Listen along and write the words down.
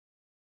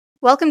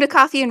Welcome to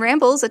Coffee and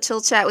Rambles, a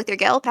chill chat with your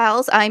gal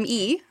pals. I'm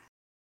E.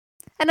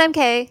 And I'm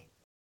Kay.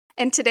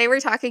 And today we're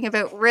talking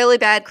about really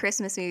bad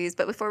Christmas movies.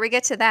 But before we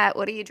get to that,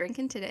 what are you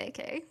drinking today,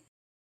 Kay?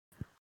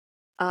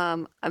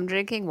 I'm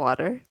drinking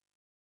water.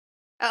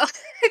 Oh,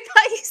 I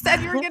thought you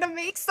said you were going to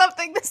make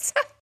something this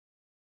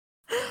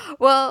time.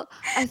 Well,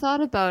 I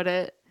thought about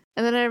it,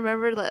 and then I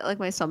remembered that like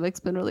my stomach's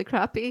been really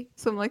crappy,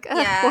 so I'm like,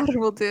 water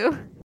will do.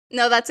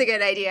 No, that's a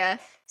good idea.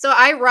 So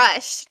I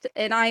rushed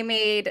and I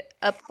made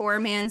a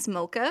poor man's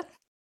mocha.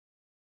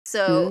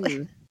 So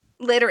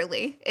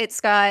literally,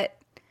 it's got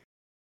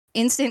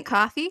instant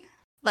coffee,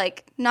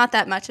 like not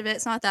that much of it,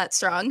 it's not that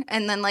strong,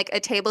 and then like a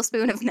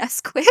tablespoon of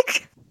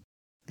Nesquik.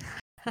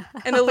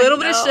 And a little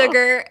bit of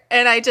sugar,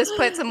 and I just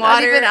put some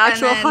water. Not even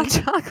actual hot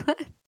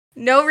chocolate.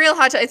 No real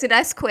hot chocolate. It's an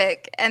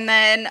Nesquik, and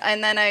then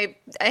I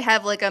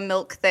have like a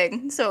milk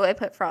thing, so I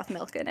put froth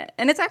milk in it,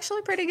 and it's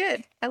actually pretty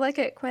good. I like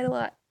it quite a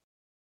lot.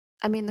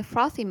 I mean, the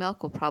frothy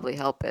milk will probably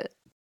help it,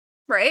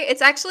 right?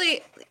 It's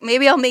actually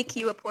maybe I'll make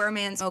you a poor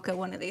man's mocha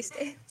one of these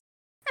days.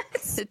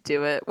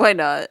 Do it. Why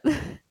not?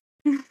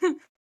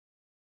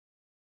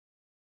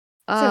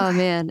 Oh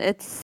man,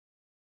 it's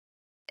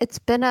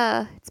been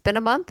a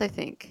month, I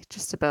think,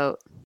 just about.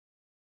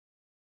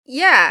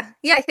 Yeah,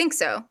 I think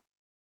so.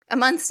 A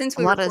month since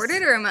we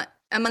recorded, or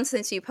a month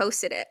since you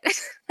posted it.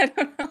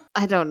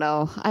 I don't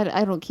know.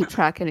 I don't keep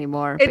track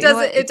anymore. It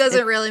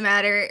doesn't really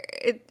matter.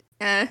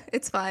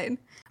 It's fine.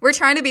 We're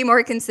trying to be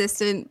more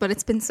consistent, but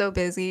it's been so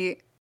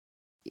busy.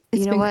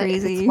 It's been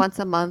crazy. It's once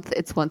a month.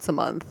 It's once a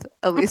month.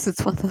 At least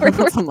it's once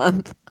a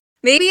month.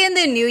 Maybe in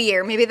the new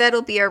year, maybe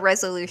that'll be our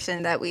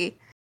resolution, that we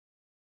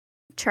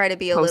try to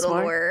be a little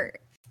more.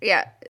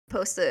 Yeah,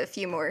 post a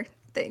few more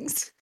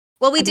things.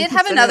 Well, we did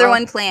have another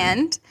one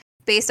planned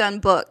based on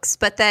books,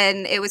 but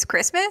then it was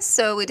Christmas,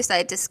 so we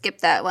decided to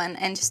skip that one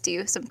and just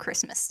do some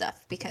Christmas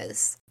stuff,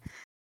 because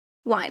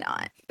why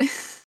not?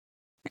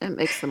 It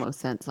makes the most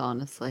sense,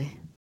 honestly.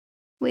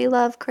 We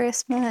love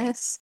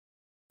Christmas.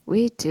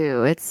 We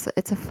do. It's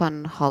a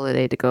fun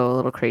holiday to go a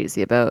little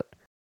crazy about.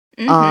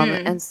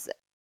 And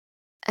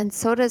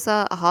so does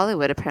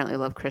Hollywood apparently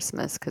love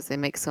Christmas, because they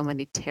make so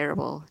many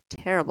terrible,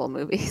 terrible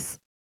movies.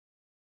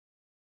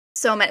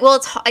 So many.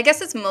 Well, I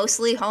guess it's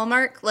mostly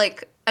Hallmark.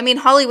 Like, I mean,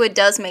 Hollywood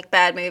does make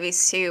bad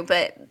movies too,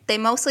 but they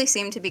mostly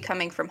seem to be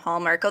coming from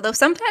Hallmark. Although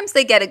sometimes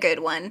they get a good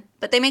one,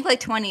 but they make like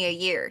 20 a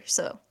year,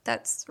 so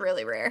that's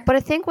really rare. But I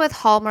think with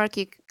Hallmark,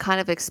 you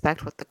kind of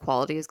expect what the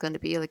quality is going to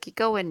be. Like, you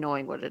go in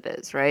knowing what it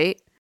is, right?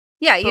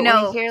 Yeah, you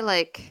know. When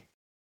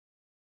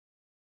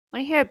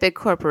you hear big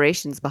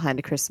corporations behind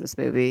a Christmas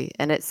movie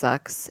and it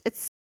sucks,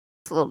 it's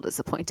a little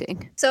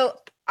disappointing. So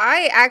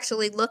I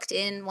actually looked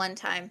in one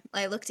time.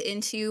 I looked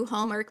into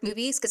Hallmark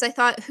movies because I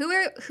thought, who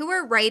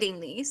are writing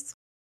these?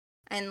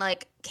 And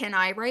like, can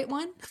I write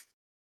one?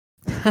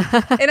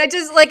 And I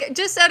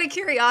just out of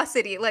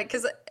curiosity,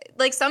 because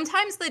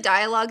sometimes the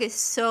dialogue is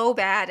so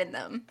bad in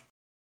them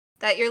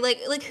that you're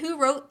like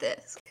who wrote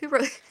this? Who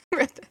wrote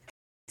this?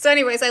 So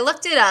anyways, I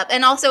looked it up,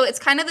 and also it's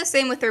kind of the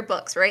same with their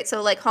books, right?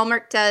 So like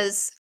Hallmark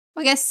does,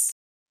 I guess,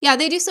 yeah,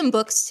 they do some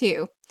books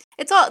too.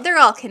 They're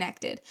all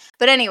connected.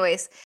 But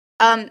anyways,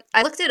 I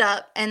looked it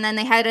up, and then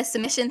they had a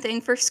submission thing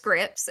for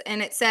scripts,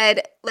 and it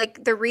said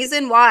like the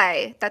reason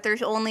why that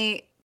there's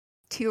only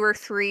 2 or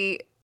 3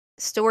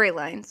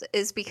 storylines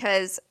is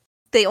because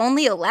they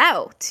only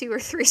allow 2 or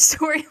 3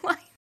 storylines.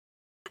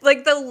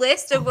 Like, the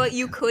list of what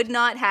you could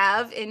not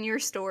have in your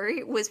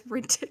story was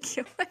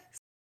ridiculous.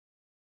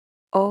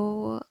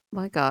 Oh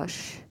my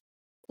gosh.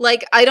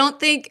 Like, I don't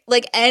think,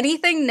 like,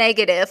 anything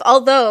negative,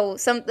 although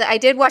I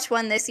did watch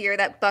one this year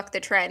that bucked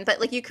the trend, but,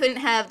 like,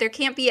 there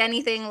can't be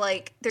anything,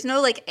 like, there's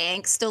no, like,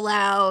 angst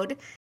allowed.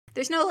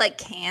 There's no, like,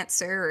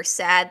 cancer or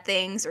sad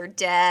things or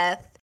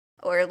death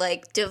or,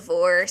 like,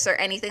 divorce or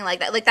anything like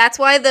that. Like, that's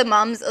why the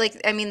moms,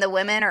 like, I mean, the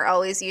women are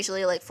always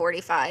usually, like,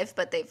 45,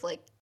 but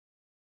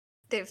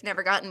they've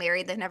never gotten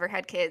married, they've never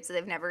had kids,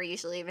 they've never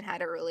usually even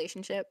had a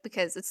relationship,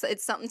 because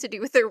it's something to do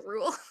with their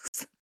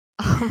rules.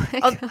 Oh my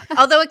God.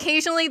 Although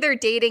occasionally they're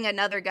dating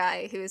another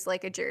guy who's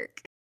like a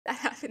jerk. That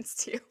happens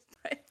too.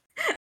 But.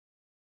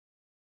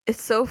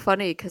 It's so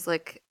funny because,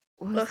 like,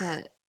 what was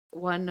that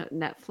one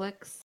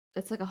Netflix?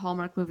 It's like a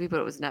Hallmark movie, but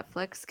it was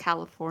Netflix,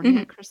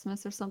 California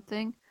Christmas or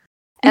something.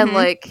 And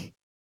like,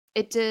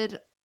 it did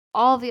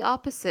all the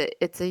opposite.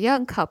 It's a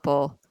young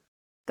couple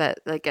that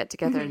like get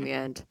together in the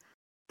end.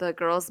 The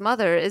girl's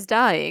mother is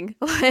dying.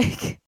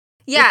 Like,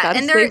 yeah,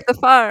 and they're the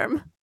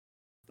farm.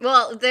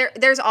 Well,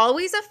 there's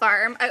always a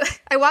farm.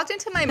 I walked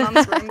into my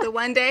mom's room the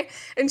one day,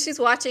 and she's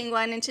watching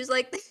one, and she's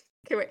like,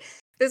 okay,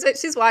 wait.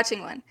 She's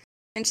watching one,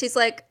 and she's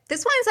like,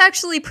 this one's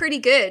actually pretty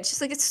good.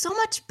 She's like, it's so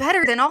much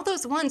better than all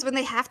those ones when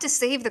they have to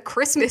save the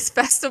Christmas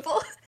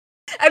festival.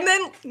 And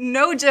then,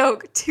 no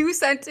joke, 2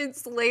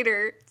 sentences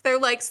later, they're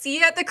like, see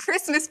you at the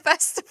Christmas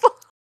festival.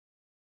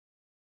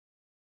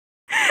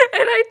 And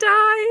I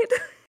died.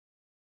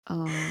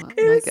 Oh,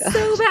 it was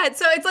so bad.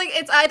 So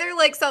it's either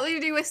like something to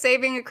do with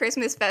saving a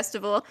Christmas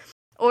festival,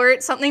 or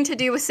it's something to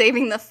do with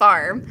saving the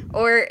farm,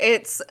 or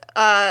it's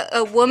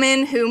a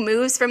woman who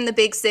moves from the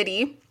big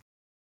city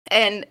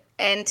and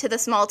and to the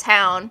small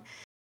town,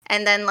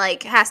 and then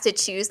like has to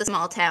choose the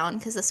small town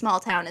because the small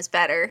town is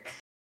better.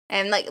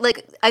 And like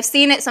I've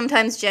seen it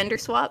sometimes gender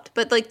swapped,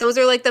 but like those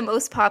are like the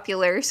most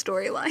popular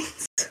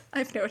storylines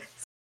I've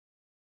noticed.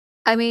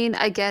 I mean,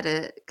 I get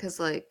it because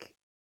like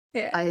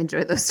Yeah. I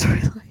enjoy those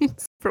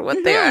storylines for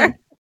what they are.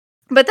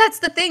 But that's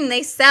the thing,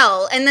 they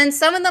sell. And then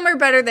some of them are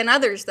better than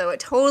others, though. It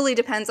totally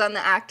depends on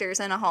the actors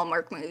in a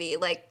Hallmark movie.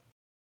 Like,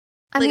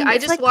 I mean, I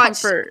it's just like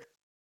watched. comfort.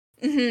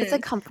 Mhm. It's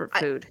like comfort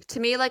food. To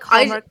me, like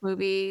Hallmark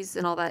movies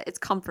and all that, it's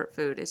comfort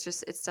food. It's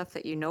stuff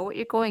that you know what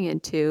you're going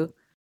into.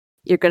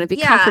 You're going to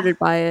be comforted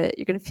by it.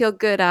 You're going to feel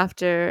good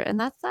after, and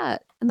that's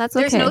that. And that's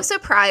okay. There's no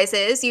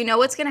surprises. You know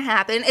what's going to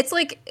happen. It's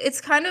like, it's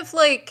kind of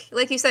like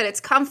you said, it's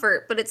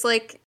comfort, but it's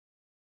like,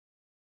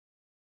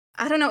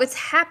 I don't know, it's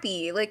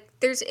happy. Like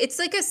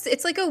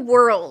it's like a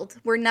world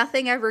where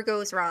nothing ever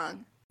goes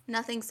wrong.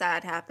 Nothing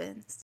sad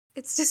happens.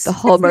 It's just the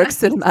Hallmark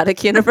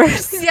cinematic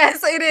universe.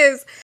 Yes, it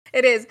is.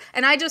 It is.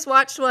 And I just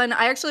watched one.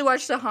 I actually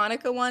watched a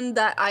Hanukkah one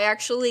that I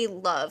actually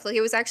love. Like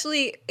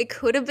it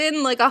could have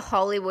been like a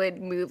Hollywood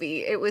movie.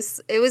 It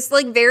was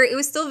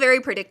still very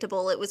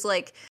predictable. It was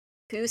like,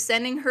 who's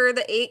sending her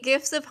the 8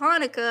 gifts of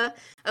Hanukkah?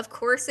 Of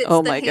course it's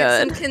the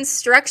handsome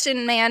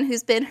construction man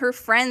who's been her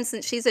friend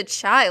since she's a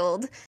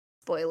child.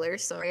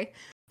 Spoilers, sorry.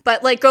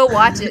 But like go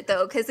watch it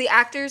though, because the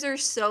actors are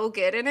so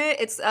good in it.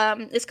 It's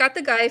got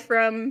the guy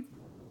from,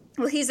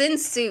 well, he's in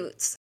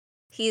Suits.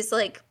 He's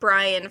like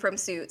Brian from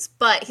Suits,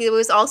 but he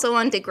was also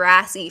on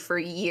Degrassi for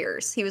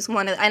years. He was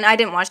and I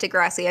didn't watch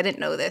Degrassi, I didn't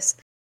know this,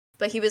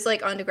 but he was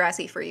like on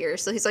Degrassi for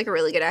years, so he's like a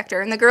really good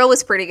actor. And the girl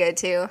was pretty good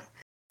too.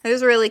 It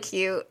was really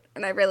cute,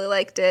 and I really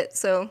liked it.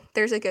 So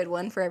there's a good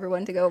one for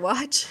everyone to go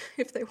watch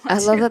if they want to. I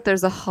love that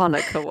there's a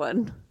Hanukkah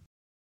one.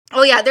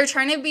 Oh yeah, they're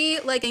trying to be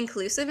like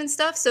inclusive and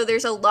stuff. So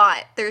there's a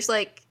lot. There's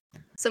like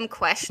some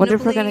questionably. I wonder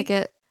if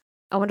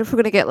we're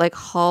gonna get like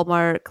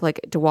Hallmark, like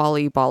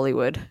Diwali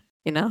Bollywood.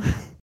 You know.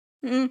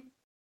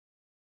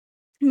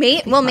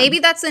 Maybe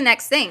that's the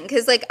next thing,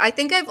 because like I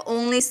think I've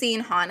only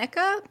seen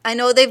Hanukkah. I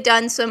know they've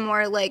done some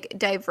more like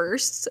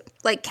diverse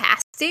like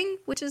casting,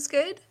 which is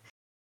good.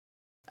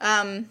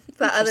 But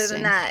other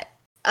than that,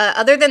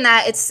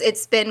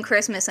 it's been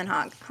Christmas and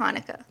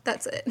Hanukkah.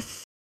 That's it.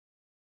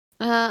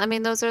 I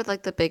mean, those are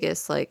like the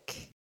biggest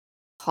like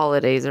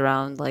holidays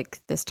around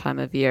like this time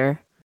of year.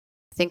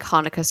 I think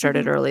Hanukkah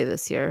started early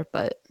this year,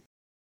 but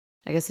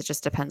I guess it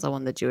just depends on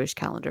when the Jewish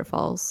calendar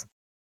falls.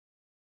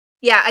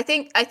 Yeah, I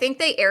think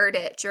they aired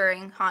it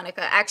during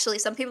Hanukkah. Actually,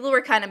 some people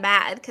were kind of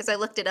mad because I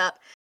looked it up,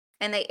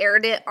 and they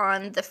aired it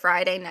on the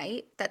Friday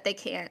night that they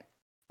can't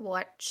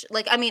watch.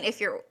 Like, I mean,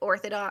 if you're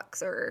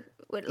Orthodox or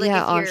like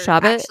if on you're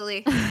Shabbat.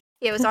 Actually,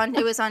 it was on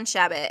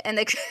Shabbat, and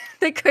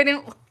they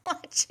couldn't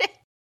watch it.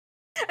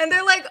 And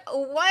they're like,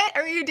 "What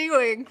are you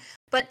doing?"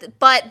 But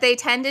they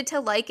tended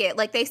to like it.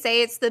 Like they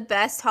say, it's the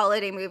best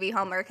holiday movie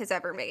Hallmark has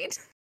ever made.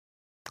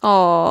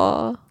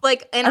 Aww.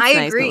 Like, and that's I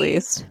nice, agree. At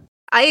least.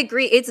 I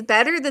agree. It's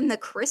better than the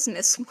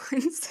Christmas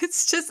ones.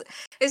 It's just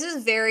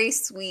very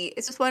sweet.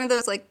 It's just one of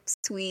those like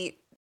sweet,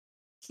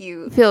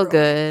 cute, feel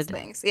good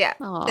things. Yeah,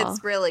 Aww.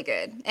 It's really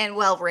good and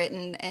well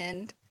written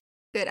and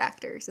good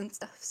actors and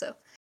stuff. So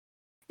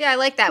yeah, I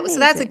like that. Amazing. So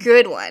that's a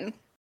good one.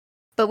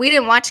 But we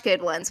didn't watch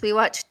good ones. We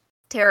watched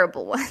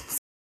terrible ones.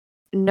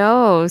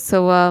 No.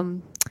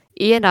 So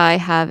E and I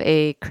have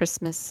a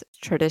Christmas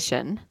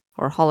tradition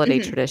or holiday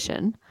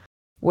tradition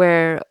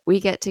where we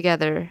get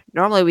together.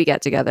 Normally we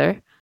get together.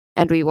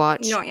 And we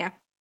watch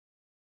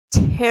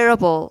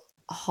terrible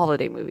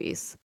holiday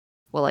movies.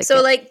 Well, like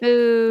so like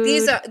food.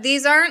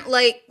 These aren't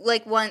like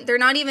one. They're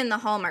not even the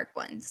Hallmark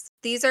ones.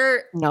 These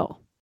are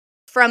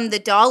from the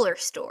dollar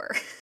store.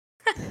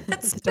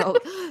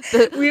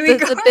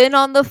 The bin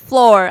on the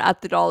floor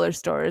at the dollar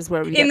store is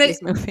where we get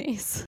these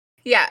movies.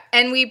 Yeah,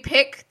 and we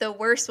pick the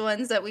worst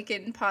ones that we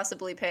can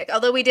possibly pick.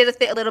 Although we did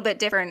a little bit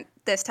different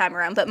this time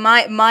around. But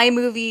my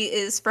movie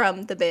is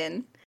from the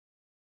bin.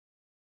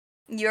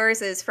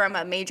 Yours is from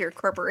a major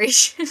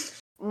corporation.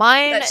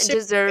 Mine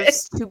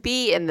deserves to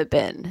be in the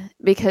bin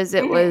because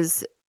it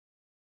was,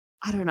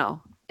 I don't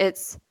know.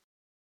 It's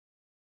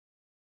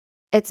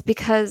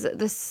because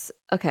this,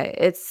 okay,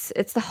 it's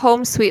the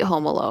Home Sweet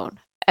Home Alone,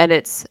 and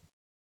it's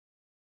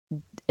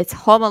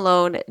Home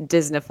Alone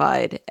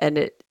Disneyfied,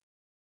 and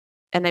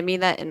I mean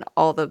that in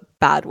all the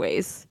bad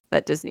ways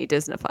that Disney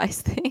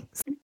Disneyfies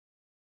things.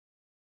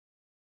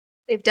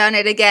 They've done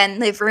it again.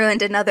 They've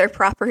ruined another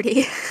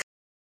property.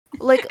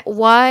 Like,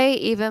 why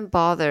even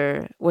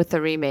bother with a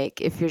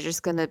remake if it's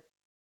just gonna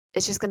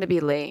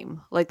be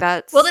lame? Like,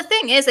 that's... Well, the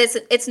thing is,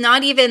 it's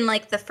not even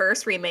like the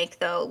first remake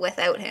though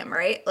without him,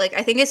 right? Like,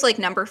 I think it's like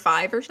number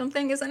 5 or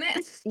something, isn't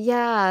it?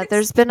 Yeah,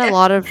 there's been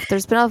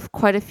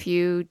quite a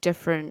few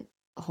different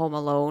Home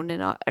Alone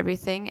and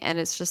everything, and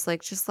it's just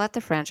like, just let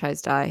the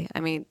franchise die.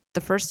 I mean,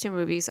 the first 2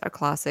 movies are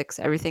classics.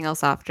 Everything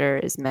else after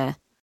is meh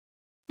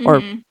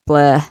or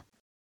bleh.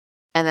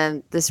 And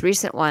then this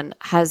recent one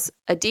has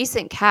a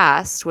decent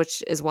cast,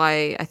 which is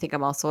why I think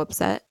I'm also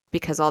upset,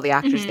 because all the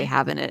actors they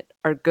have in it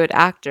are good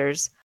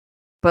actors.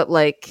 But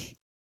like,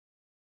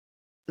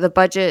 the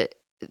budget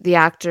the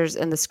actors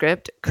in the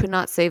script could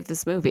not save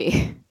this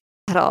movie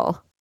at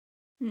all.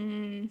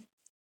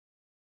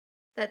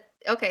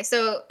 Okay,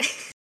 so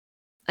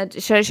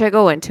should I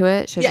go into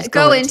it? Should I just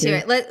go into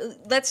it?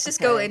 Let's just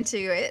go into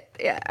it.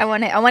 Yeah, I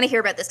want to hear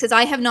about this because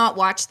I have not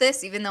watched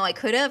this, even though I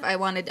could have. I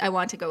want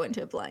to go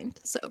into it blind.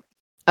 So,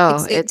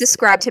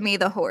 describe to me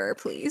the horror,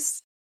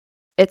 please.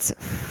 It's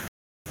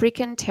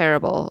freaking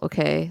terrible.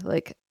 Okay,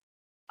 like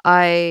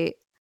I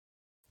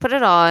put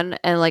it on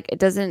and like it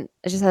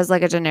just has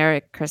like a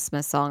generic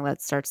Christmas song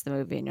that starts the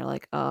movie, and you're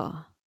like,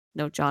 oh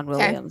no, John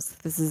Williams. Okay.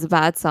 This is a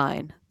bad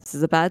sign.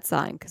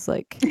 Because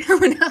like they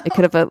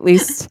could have at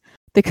least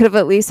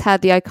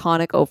had the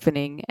iconic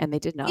opening, and they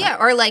did not. Yeah,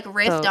 or like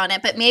riffed on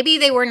it, but maybe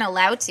they weren't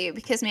allowed to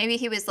because maybe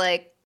he was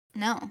like,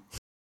 no,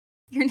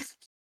 you're not.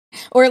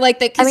 Or like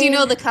because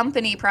the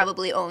company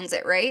probably owns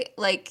it, right?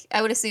 Like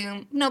I would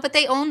assume no, but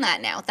they own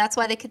that now. That's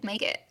why they could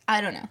make it.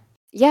 I don't know.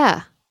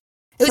 Yeah,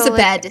 it was a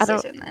bad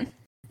decision then.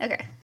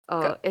 Okay.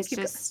 Oh, it's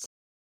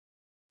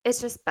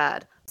just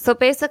bad. So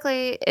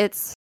basically,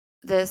 it's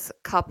this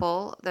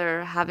couple.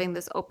 They're having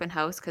this open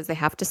house because they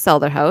have to sell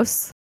their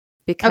house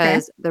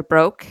because they're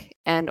broke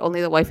and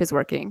only the wife is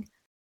working,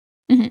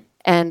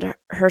 and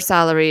her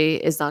salary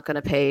is not going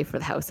to pay for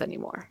the house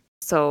anymore.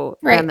 So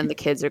them and the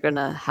kids are going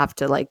to have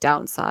to like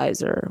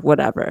downsize or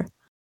whatever.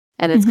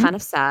 And it's kind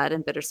of sad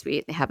and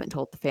bittersweet. They haven't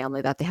told the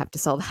family that they have to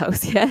sell the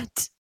house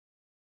yet.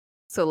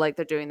 So like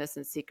they're doing this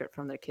in secret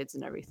from their kids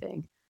and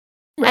everything.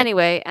 Right.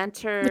 Anyway,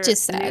 enter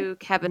new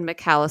Kevin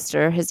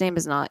McAllister. His name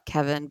is not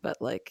Kevin, but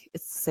like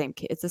it's the same.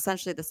 It's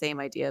essentially the same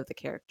idea of the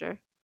character.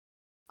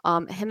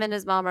 Him and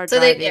his mom are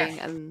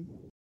driving,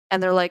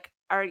 and they're like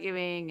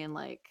arguing and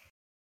like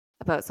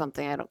about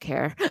something. I don't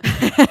care.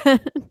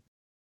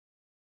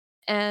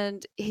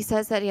 And he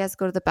says that he has to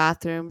go to the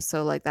bathroom,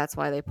 so like that's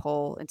why they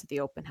pull into the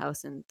open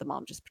house, and the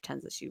mom just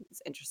pretends that she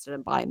was interested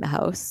in buying the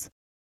house.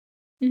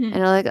 And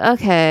you're like,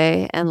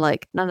 okay, and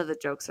like none of the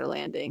jokes are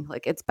landing.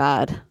 Like it's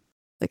bad.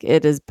 Like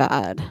it is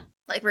bad.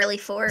 Like really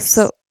forced.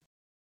 So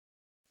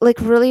like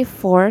really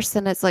forced,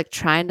 and it's like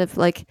trying to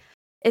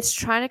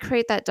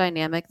create that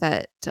dynamic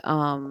that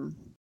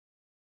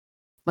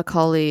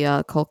Macaulay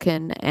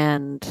Culkin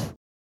and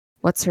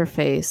what's her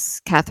face?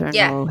 Catherine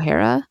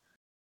O'Hara.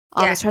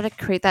 It's trying to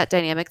create that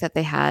dynamic that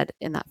they had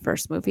in that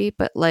first movie,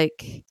 but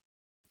like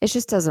it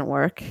just doesn't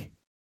work.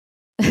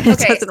 It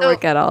doesn't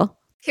work at all.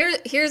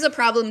 Here's a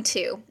problem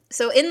too.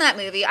 So in that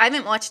movie, I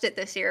haven't watched it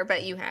this year,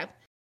 but you have.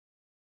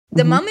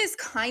 The mom is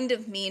kind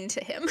of mean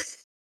to him,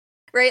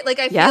 right? Like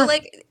I feel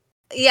like,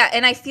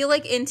 and I feel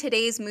like in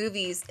today's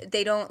movies,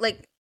 they don't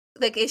like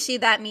is she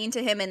that mean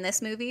to him in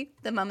this movie?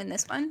 The mom in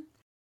this one?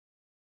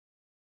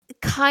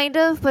 Kind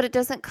of, but it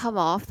doesn't come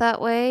off that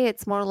way.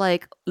 It's more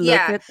like, look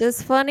at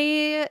this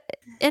funny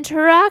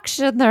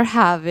interaction they're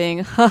having.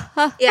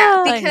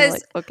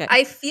 Because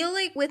I feel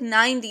like with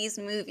 90s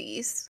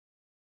movies,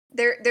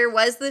 there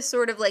was this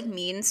sort of like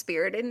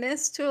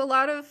mean-spiritedness to a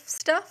lot of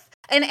stuff.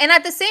 And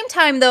at the same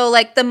time, though,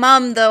 like the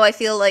mom, though, I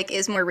feel like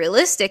is more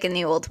realistic in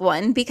the old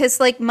one because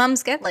like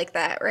moms get like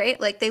that, right?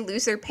 Like they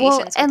lose their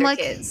patience with their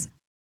kids.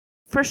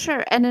 For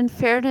sure. And in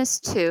fairness,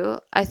 too,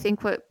 I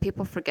think what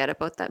people forget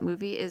about that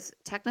movie is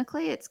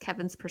technically it's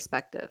Kevin's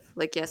perspective.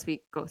 Like, yes,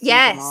 we go see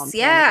the mom.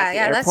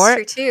 That's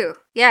true, too.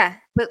 Yeah.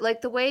 But,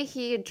 like, the way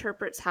he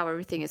interprets how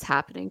everything is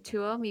happening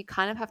to him, you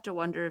kind of have to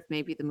wonder if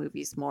maybe the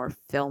movie's more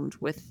filmed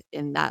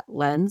within that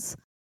lens.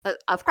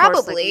 Of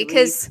probably,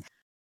 because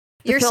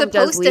you're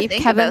supposed to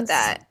think about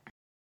that.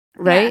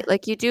 Right? Yeah.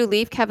 Like, you do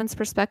leave Kevin's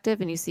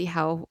perspective and you see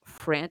how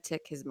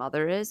frantic his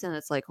mother is. And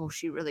it's like, oh,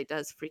 she really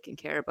does freaking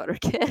care about her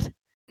kid.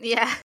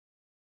 Yeah.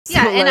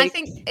 Yeah, and I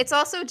think it's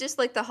also just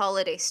like the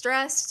holiday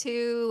stress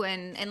too,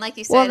 and like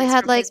you said, it's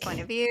from his point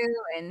of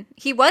view, and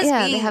he was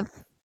being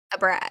a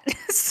brat.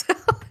 So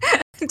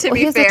to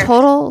be fair,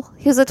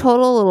 he's a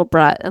total little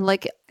brat, and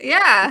like you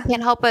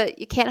can't help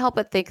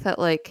but think that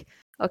like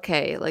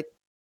okay, like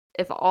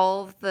if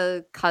all of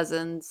the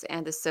cousins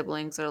and his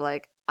siblings are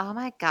like, oh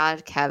my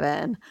god,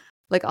 Kevin,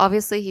 like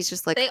obviously he's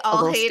just like they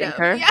all hate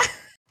stinker. him.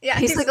 Yeah,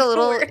 he's like a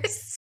little.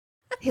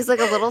 He's like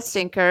a little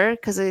stinker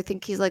because I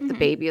think he's like the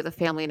baby of the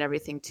family and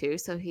everything too.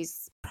 So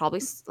he's probably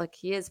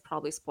he is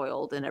probably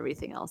spoiled and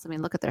everything else. I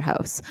mean, look at their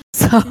house.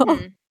 So,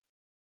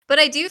 but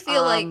I do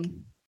feel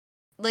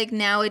like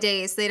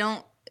nowadays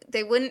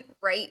they wouldn't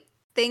write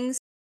things.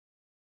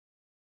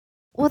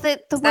 Well, the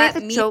way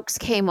the jokes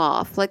came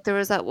off, like there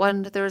was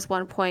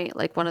one point,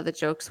 like one of the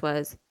jokes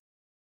was,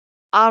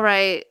 all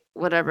right,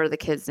 whatever the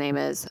kid's name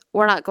is,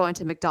 we're not going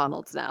to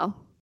McDonald's now.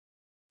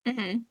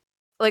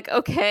 Like,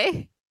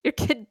 okay. Your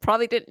kid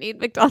probably didn't need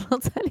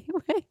McDonald's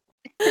anyway.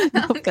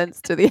 No offense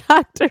to the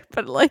actor,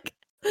 but like,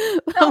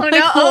 oh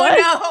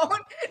no!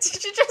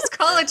 Did you just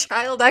call a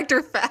child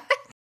actor fat?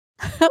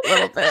 A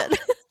little bit.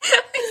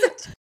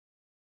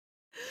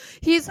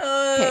 He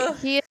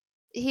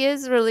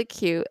is really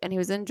cute, and he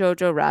was in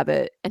Jojo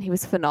Rabbit, and he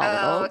was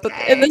phenomenal. But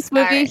in this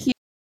movie,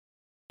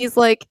 he's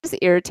like just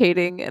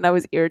irritating, and I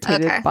was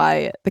irritated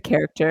by the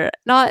character,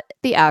 not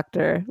the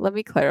actor. Let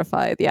me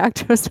clarify: the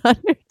actor was not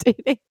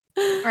irritating.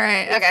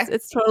 Right. Okay.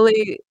 It's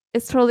totally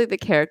It's totally the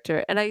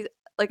character. And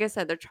like I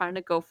said, they're trying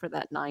to go for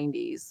that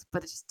 90s,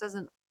 but it just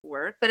doesn't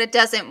work. But it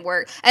doesn't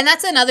work. And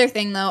that's another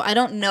thing, though. I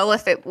don't know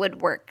if it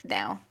would work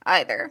now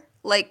either.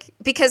 Like,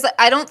 because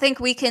I don't think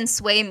we can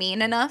sway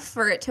mean enough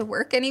for it to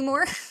work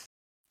anymore.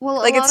 Well,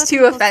 like, a lot it's of too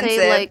people offensive.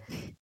 say,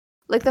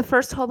 like the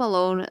first Home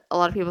Alone, a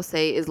lot of people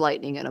say is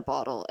lightning in a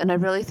bottle. And I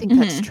really think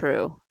that's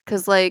true.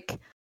 Because, like,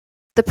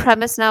 the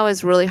premise now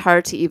is really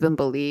hard to even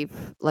believe,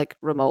 like,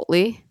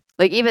 remotely.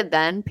 Like, even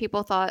then,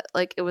 people thought,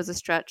 like, it was a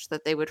stretch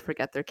that they would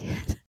forget their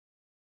kid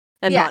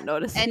and not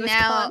notice he And was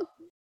now, gone.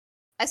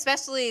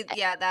 especially,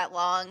 that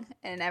long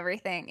and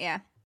everything,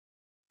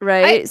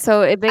 Right?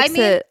 So it makes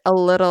it a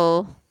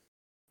little...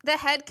 The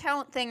head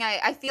count thing,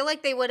 I feel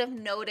like they would have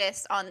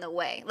noticed on the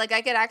way. Like,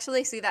 I could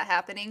actually see that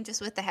happening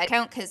just with the head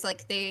count, because,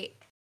 like,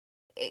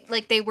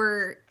 they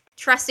were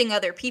trusting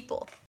other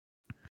people.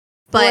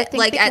 But,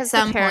 like, at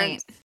some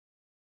point...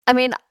 I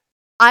mean,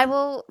 I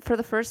will, for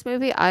the first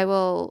movie, I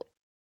will,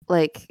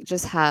 like,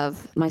 just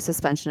have my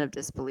suspension of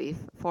disbelief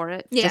for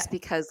it. Yeah. Just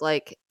because,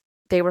 like,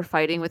 they were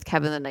fighting with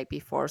Kevin the night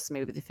before, so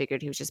maybe they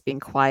figured he was just being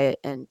quiet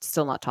and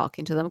still not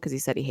talking to them because he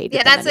said he hated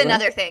them that's anyway.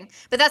 Another thing.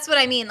 But that's what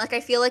I mean. Like, I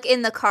feel like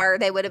in the car,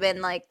 they would have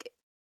been like,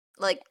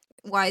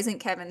 why isn't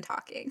Kevin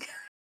talking?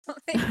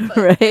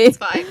 Right? It's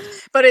fine.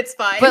 But it's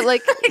fine. But,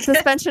 like,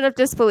 suspension of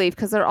disbelief,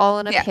 because they're all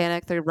in a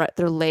panic. They're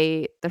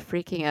late. They're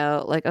freaking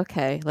out. Like,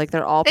 okay. Like,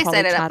 they're all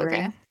probably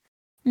chattering. Up,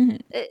 okay.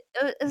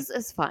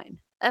 It's fine.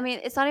 I mean,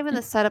 it's not even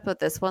the setup of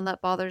this one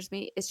that bothers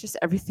me. It's just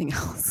everything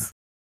else.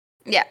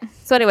 Yeah.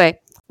 So anyway,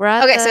 we're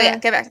at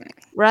get back to me.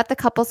 We're at the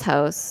couple's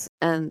house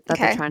and that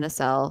they're trying to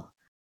sell.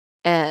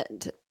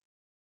 And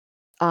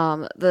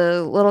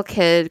the little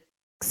kid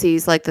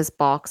sees, like, this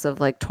box of,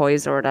 like,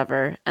 toys or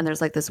whatever, and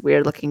there's, like, this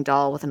weird looking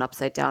doll with an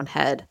upside down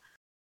head.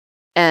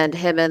 And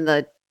him and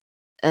the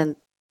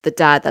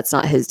dad, that's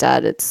not his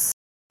dad, it's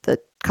the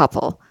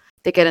couple.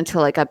 They get into,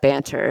 like, a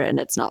banter, and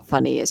it's not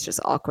funny. It's just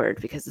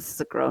awkward because this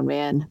is a grown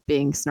man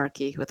being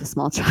snarky with a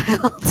small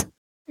child.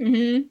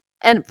 Mm-hmm.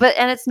 And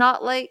it's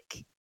not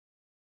like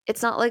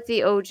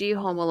the OG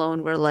Home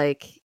Alone where,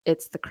 like,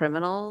 it's the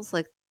criminals.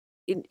 Like,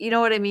 you know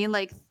what I mean?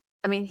 Like,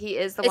 I mean, he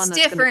is the one that's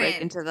going to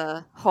break into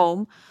the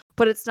home,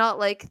 but it's not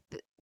like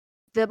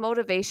the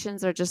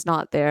motivations are just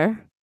not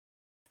there.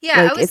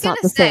 Yeah, like, I was going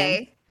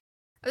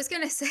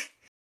to say.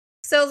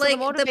 So, like,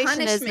 the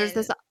punishment is there's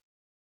this.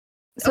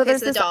 So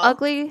there's this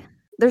ugly.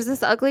 There's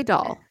this ugly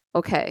doll.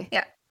 Okay.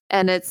 Yeah.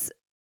 And it's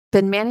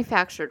been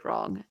manufactured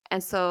wrong.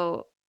 And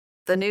so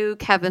the new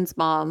Kevin's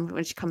mom,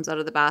 when she comes out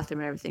of the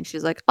bathroom and everything,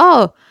 she's like,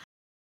 "Oh,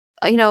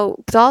 you know,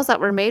 dolls that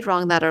were made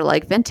wrong that are,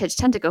 like, vintage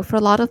tend to go for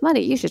a lot of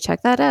money. You should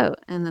check that out."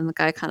 And then the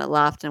guy kind of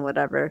laughed and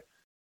whatever.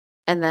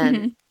 And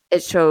then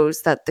it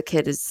shows that the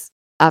kid is,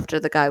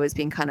 after the guy was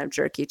being kind of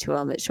jerky to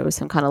him, it shows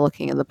him kind of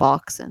looking in the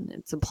box and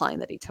it's implying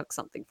that he took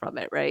something from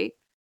it, right?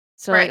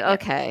 So, like,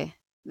 okay,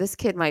 this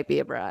kid might be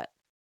a brat.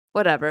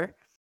 Whatever.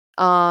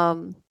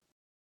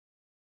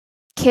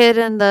 Kid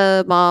and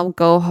the mom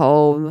go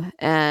home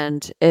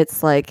and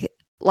it's like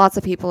lots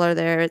of people are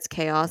there. It's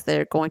chaos.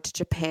 They're going to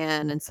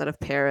Japan instead of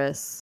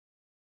Paris.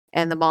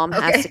 And the mom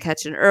has to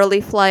catch an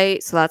early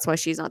flight, so that's why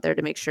she's not there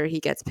to make sure he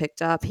gets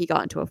picked up. He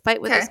got into a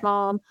fight with his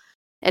mom,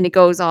 and he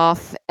goes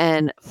off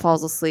and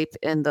falls asleep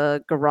in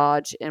the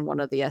garage in one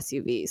of the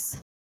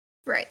SUVs.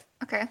 Right.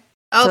 Okay.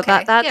 So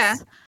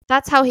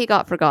that's how he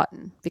got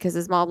forgotten, because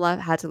his mom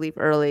had to leave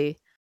early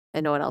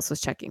and no one else was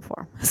checking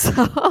for him.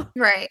 So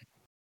right.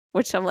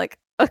 Which I'm like,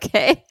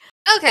 okay.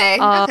 Okay.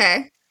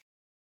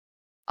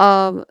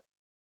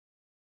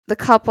 The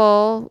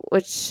couple,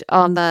 which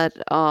that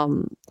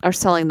are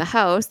selling the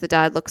house, the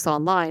dad looks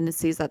online and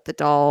sees that the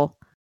doll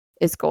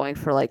is going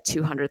for like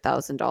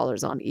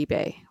 $200,000 on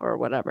eBay or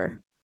whatever,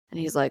 and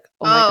he's like,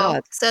 "Oh my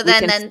god!" So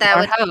then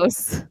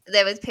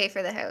they would pay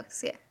for the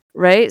house, yeah.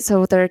 Right.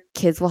 So their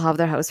kids will have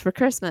their house for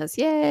Christmas.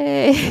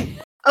 Yay!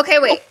 Okay,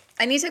 wait.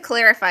 I need to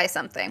clarify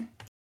something.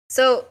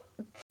 So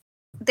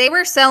they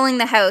were selling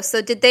the house.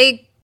 So did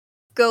they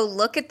go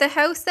look at the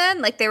house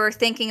then? Like, they were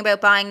thinking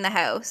about buying the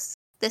house,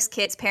 this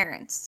kid's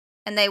parents,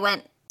 and they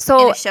went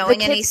in a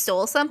showing and he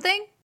stole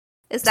something?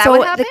 Is that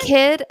what happened?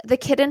 The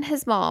kid and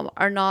his mom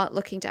are not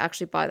looking to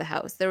actually buy the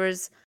house.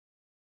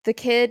 The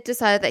kid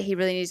decided that he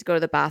really needs to go to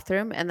the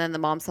bathroom, and then the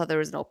mom saw there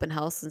was an open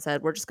house and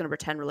said, "We're just going to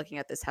pretend we're looking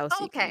at this house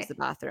so you can use the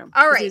bathroom."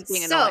 All right,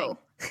 being annoying.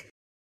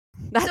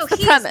 That's so the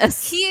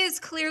premise. He is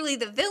clearly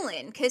the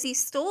villain because he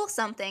stole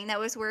something that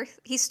was worth.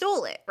 He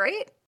stole it,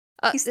 right?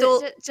 He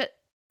stole.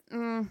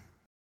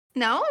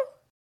 No.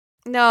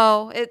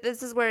 No,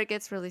 this is where it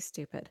gets really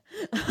stupid.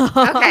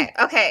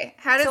 Okay.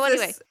 How does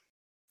this?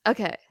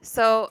 Okay,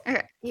 so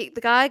the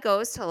guy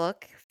goes to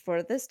look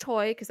for this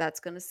toy because that's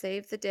going to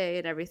save the day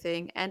and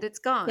everything, and it's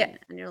gone. Yeah.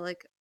 And you're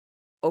like,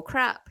 "Oh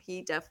crap!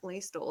 He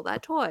definitely stole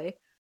that toy."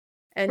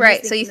 And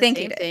right, so you think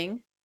he did.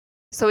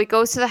 So he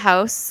goes to the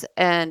house,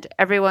 and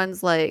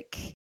everyone's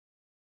like,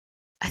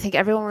 I think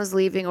everyone was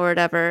leaving or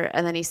whatever,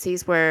 and then he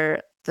sees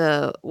where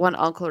the one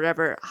uncle or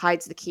whatever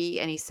hides the key,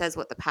 and he says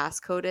what the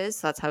passcode is.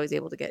 So that's how he's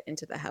able to get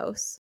into the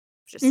house.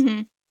 Just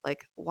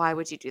Like, why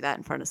would you do that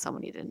in front of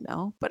someone you didn't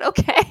know? But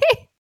okay.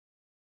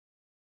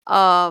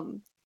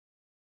 Um,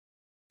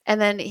 and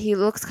then he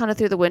looks kind of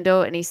through the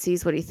window and he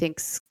sees what he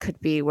thinks could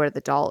be where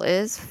the doll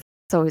is.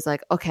 So he's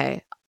like,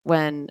 okay,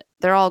 when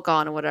they're all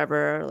gone or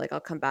whatever, like I'll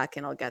come back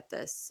and I'll get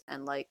this.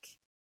 And like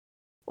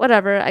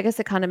whatever, I guess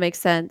it kind of makes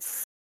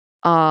sense.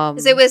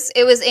 Because it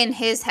was in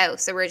his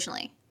house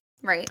originally,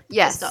 right?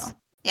 Yes. This doll.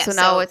 Yeah, so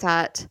now it's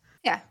at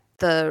yeah.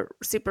 the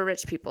super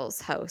rich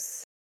people's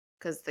house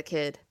because the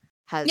kid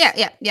has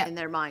in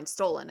their mind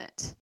stolen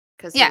it.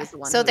 Yeah, he was the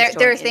one so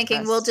they're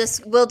thinking we'll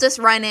just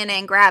run in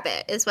and grab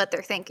it is what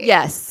they're thinking.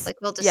 Yes, like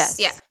we'll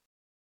just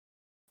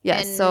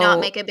and so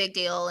not make a big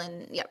deal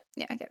and I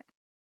get it.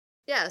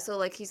 Yeah, so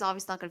like he's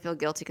obviously not gonna feel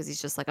guilty because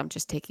he's just like, I'm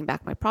just taking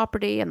back my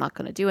property. I'm not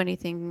gonna do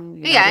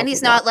anything. And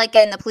he's not like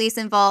getting the police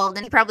involved,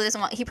 and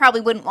he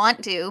probably wouldn't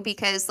want to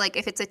because like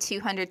if it's a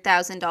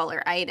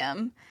 $200,000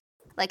 item,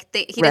 like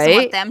he doesn't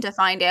want them to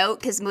find out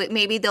because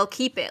maybe they'll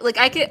keep it. Like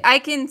I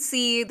can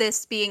see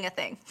this being a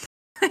thing.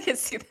 I can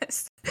see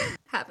this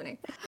happening.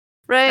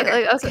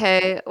 Right?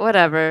 Okay,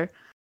 whatever.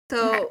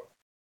 So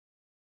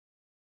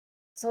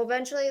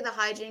eventually the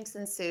hijinks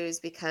ensues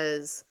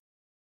because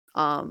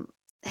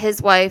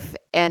his wife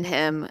and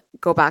him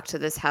go back to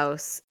this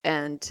house,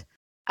 and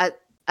at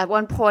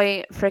one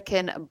point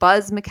frickin'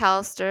 Buzz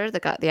McAllister,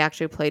 the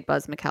actor who played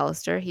Buzz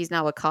McAllister, he's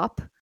now a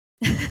cop.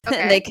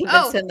 And they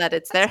convince him that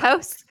it's their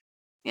house.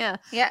 Yeah.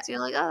 So you're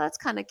like, oh, that's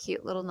kind of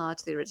cute little nod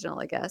to the original,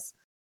 I guess.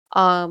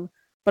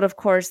 But of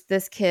course,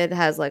 this kid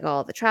has like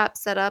all the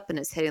traps set up and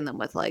is hitting them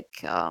with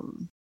like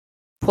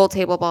pool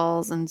table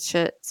balls and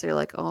shit. So you're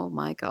like, oh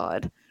my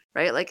god,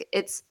 right? Like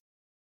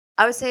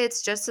I would say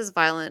it's just as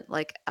violent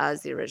like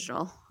as the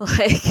original,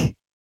 like,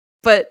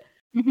 but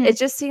it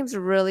just seems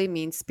really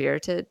mean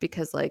spirited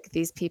because like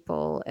these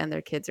people and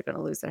their kids are going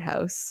to lose their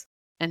house,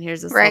 and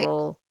here's this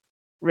little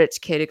rich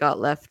kid who got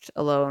left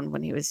alone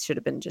when he should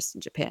have been just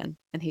in Japan,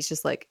 and he's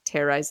just like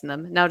terrorizing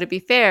them. Now, to be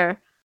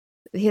fair,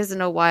 he doesn't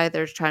know why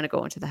they're trying to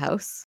go into the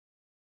house.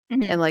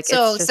 And like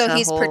so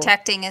he's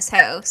protecting his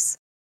house.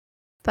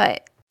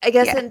 But I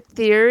guess in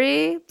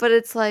theory, but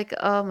it's like,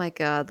 oh my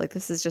god, like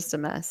this is just a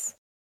mess.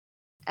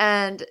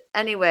 And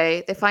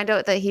anyway, they find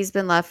out that he's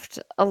been left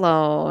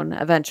alone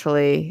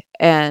eventually,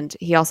 and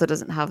he also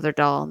doesn't have their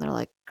doll, and they're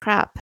like,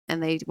 crap.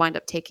 And they wind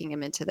up taking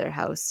him into their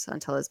house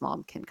until his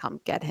mom can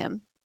come get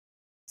him.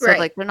 So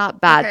like they're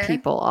not bad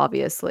people,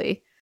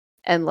 obviously.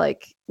 And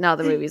like now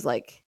the movie's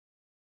like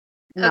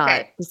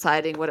not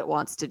deciding what it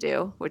wants to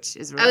do, which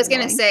is really I was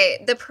going to annoying.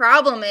 say, the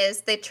problem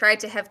is they tried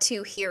to have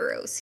two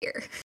heroes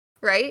here,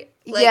 right?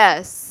 Like,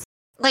 yes.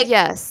 Like,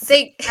 yes.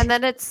 And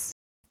then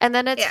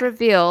it's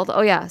revealed.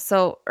 Oh yeah.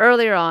 So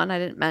earlier on, I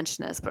didn't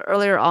mention this, but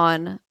earlier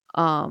on,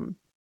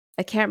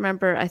 I can't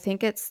remember. I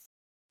think it's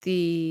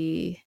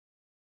the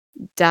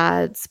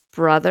dad's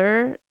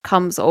brother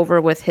comes over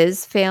with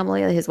his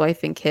family, his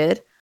wife and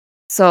kid.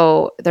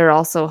 So they're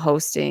also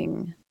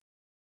hosting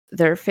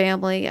their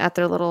family at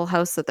their little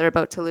house that they're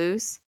about to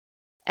lose.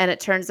 And it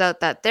turns out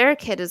that their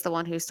kid is the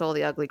one who stole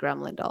the ugly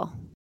gremlin doll.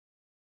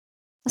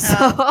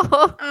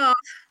 So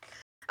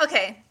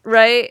okay.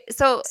 Right?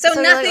 So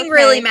nothing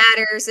really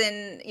matters,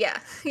 and yeah.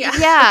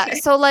 Okay.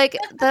 So like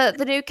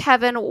the new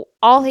Kevin,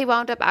 all he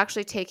wound up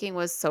actually taking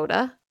was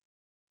soda.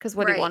 Because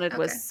what he wanted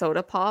was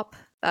soda pop.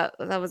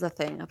 That was a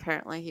thing,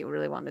 apparently. He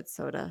really wanted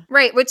soda.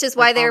 Right, which is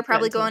why they were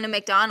probably going to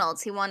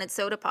McDonald's. He wanted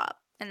soda pop,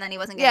 and then he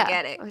wasn't going to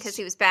get it because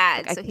he was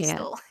bad, so he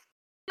stole.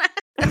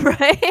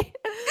 Right?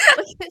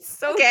 Like, it's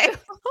so dumb.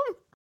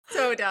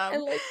 So dumb.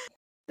 And like,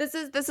 this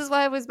is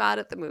why I was mad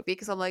at the movie,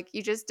 because I'm like,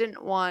 you just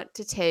didn't want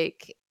to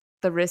take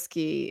the risk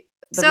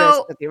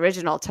that the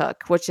original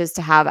took, which is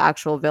to have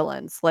actual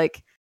villains.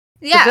 Like,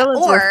 the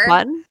villains were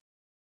fun.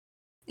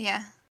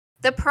 Yeah.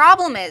 The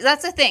problem is,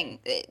 that's the thing.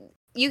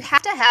 You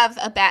have to have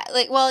a bad,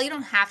 like, well, you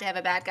don't have to have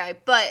a bad guy,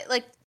 but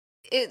like,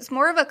 it's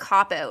more of a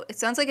cop out. It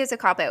sounds like it's a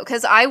cop out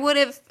because I would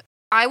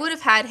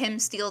have had him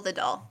steal the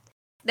doll.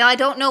 Now I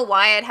don't know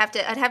why. I'd have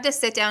to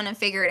sit down and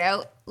figure it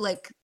out,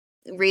 like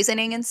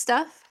reasoning and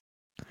stuff.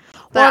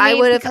 But well, I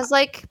would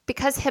have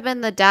because him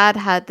and the dad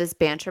had this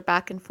banter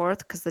back and forth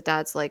because the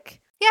dad's like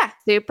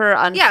super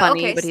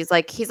unfunny, but he's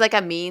like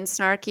a mean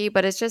snarky,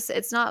 but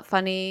it's not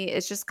funny.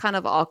 It's just kind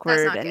of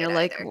awkward, and you're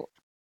like,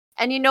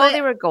 and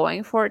they were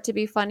going for it to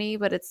be funny,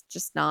 but it's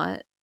just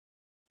not.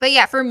 But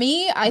yeah, for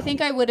me, I think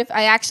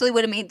I actually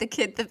would have made the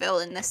kid the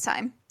villain this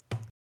time.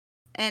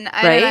 And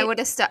I would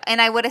have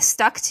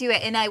stuck to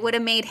it, and I would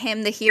have made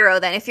him the hero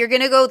then. If you're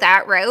going to go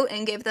that route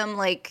and give them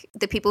like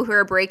the people who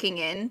are breaking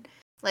in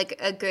like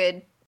a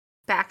good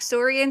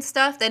backstory and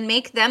stuff, then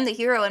make them the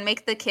hero and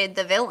make the kid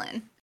the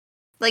villain.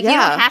 Like, you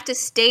don't have to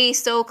stay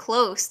so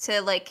close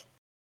to like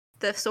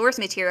the source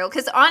material,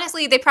 because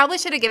honestly, they probably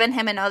should have given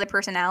him another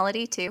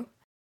personality too.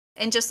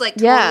 And just like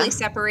totally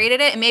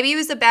separated it. And maybe he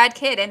was a bad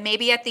kid, and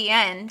maybe at the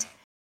end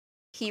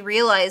he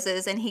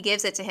realizes and he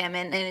gives it to him,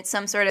 and it's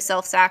some sort of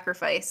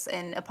self-sacrifice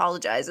and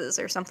apologizes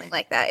or something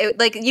like that.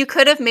 Like, you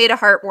could have made a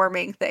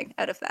heartwarming thing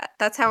out of that.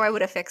 That's how I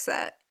would have fixed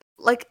that.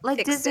 Like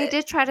Disney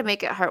did try to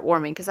make it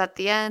heartwarming, because at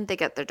the end they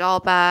get their doll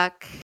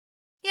back,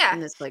 Yeah. in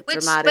this like Which,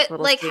 dramatic but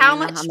little like, scene. how I'm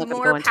much not gonna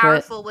more go into it.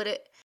 powerful would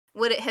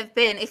it have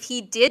been if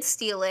he did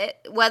steal it,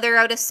 whether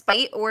out of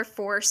spite or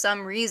for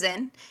some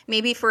reason,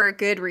 maybe for a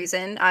good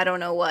reason, I don't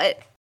know what,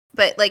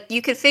 but like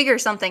you could figure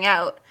something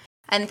out,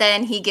 and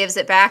then he gives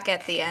it back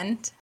at the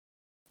end.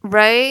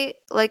 Right?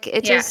 Like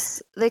it Yeah.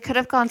 just they could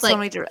have gone so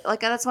Like, many like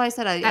that's why I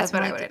said that's I'm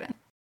what I like, would have done.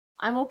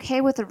 I'm okay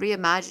with a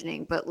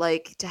reimagining, but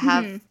like to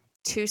have Mhm.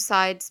 two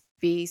sides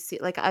be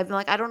like I'm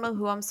like I don't know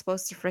who I'm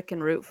supposed to freaking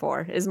root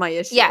for is my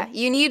issue. Yeah,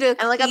 you need a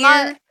And like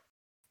clear.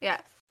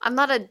 I'm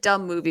not a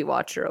dumb movie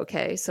watcher,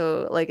 okay?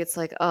 So like it's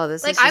like, oh,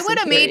 this Like, is I just would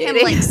have made him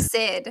like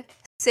infuriating.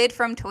 Sid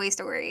from Toy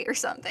Story or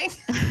something.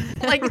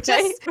 Like, Right?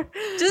 just make him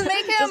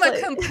Just a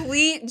like-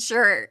 complete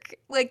jerk,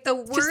 like the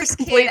just a worst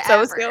complete kid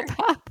ever.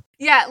 sociopath.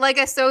 Yeah, like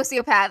a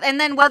sociopath. And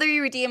then whether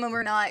you redeem him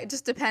or not, it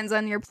just depends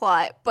on your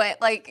plot. But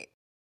like,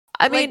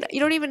 I mean, like- you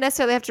don't even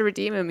necessarily have to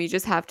redeem him. You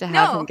just have to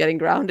have No. him getting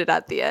grounded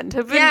at the end.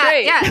 Have been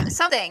great. yeah,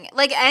 something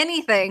like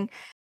anything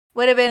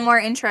would have been more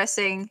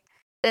interesting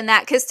than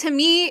that. Because to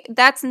me,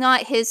 that's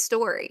not his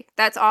story.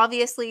 That's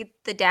obviously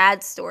the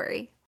dad's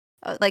story.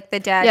 Like the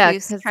dad Yeah,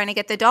 who's 'cause- trying to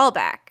get the doll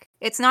back.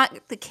 It's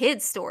not the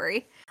kid's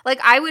story. Like,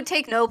 I would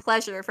take no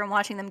pleasure from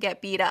watching them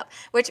get beat up.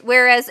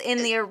 Whereas in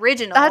the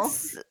original,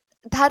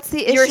 That's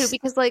the You're issue s-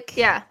 because like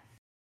yeah,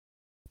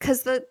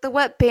 because the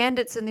wet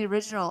bandits in the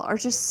original are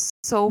just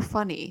so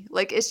funny.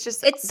 Like it's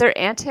It's- their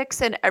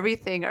antics and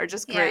everything are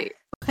just Yeah. great.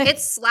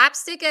 it's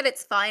slapstick at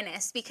its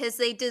finest because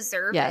they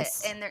deserve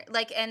Yes. it,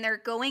 and they're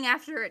going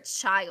after a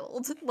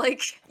child.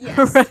 Like,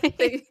 yes,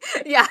 Right.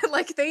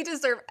 they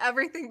deserve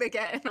everything they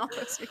get in all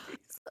those movies.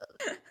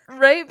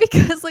 Right?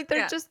 Because like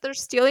Yeah. they're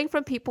stealing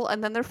from people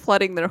and then they're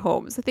flooding their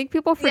homes. I think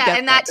people forget Yeah,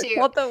 and that They're too,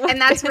 called the wet and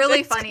that's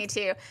really bandits. funny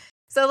too.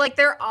 So like,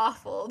 they're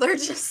awful. They're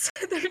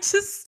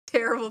just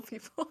terrible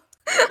people.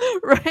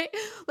 Right?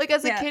 Like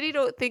as a Yeah. kid, you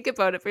don't think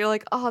about it, but you're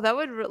like, oh, that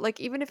would like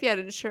even if you had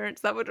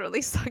insurance, that would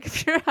really suck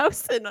if your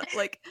house and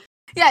like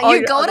Yeah, all you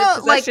your go other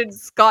to like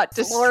possessions got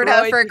Florida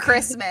destroyed for because-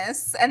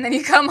 Christmas, and then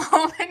you come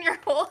home and your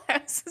whole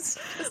house is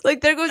just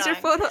Like there goes your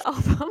dying. photo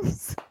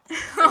albums.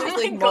 Oh There's my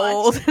like God.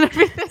 mold and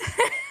everything.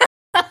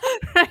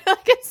 Right?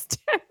 Like it's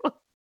terrible.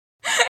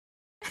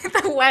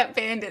 The Wet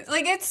Bandits.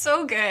 Like, it's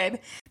so good.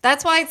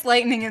 That's why it's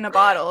lightning in a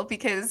bottle,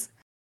 because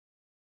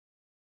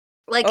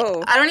like,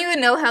 Oh. I don't even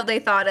know how they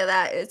thought of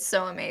that. It's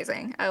so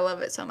amazing. I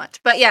love it so much.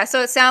 But yeah,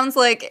 so it sounds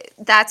like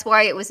that's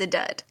why it was a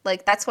dud.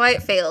 Like, that's why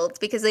it failed,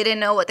 because they didn't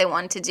know what they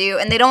wanted to do.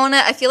 And they don't want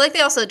to, I feel like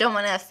they also don't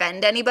want to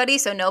offend anybody,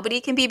 so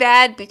nobody can be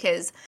bad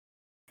because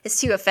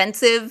it's too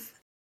offensive.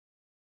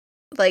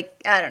 Like,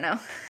 I don't know.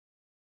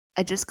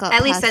 I just got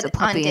At least passed a on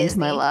puppy into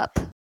my Disney. lap.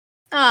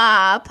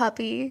 Ah,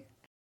 puppy.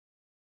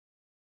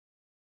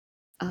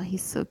 Oh,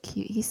 he's so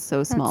cute. He's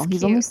so small.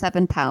 He's cute. only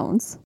 7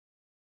 pounds.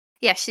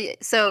 Yeah,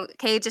 so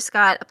Kay just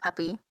got a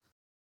puppy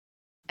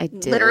I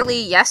did.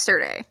 literally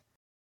yesterday.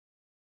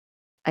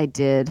 I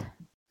did.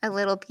 A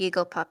little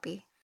beagle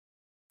puppy.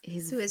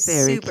 He's Who is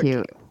very super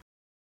cute.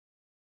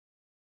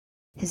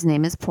 His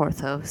name is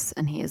Porthos,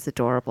 and he is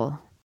adorable.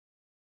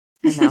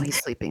 And now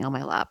he's sleeping on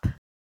my lap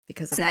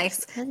because It's of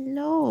nice.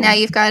 Hello. Now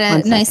you've got a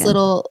One nice second.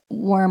 little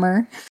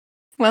warmer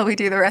while we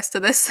do the rest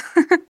of this.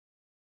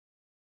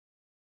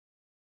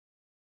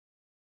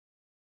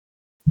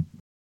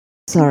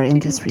 Sorry, I'm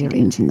just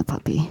rearranging the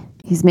puppy.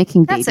 He's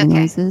making That's baby okay.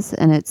 noises,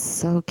 and it's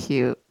so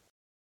cute.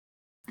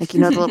 Like, you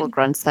know the little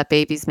grunts that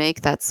babies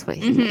make? That's what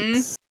he Mhm.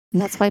 makes.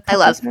 And that's why I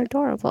love- puppies are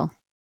adorable.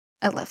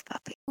 I love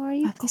puppy. Why are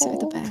you Puppies are the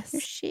cold? best.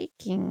 You're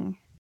shaking.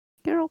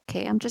 You're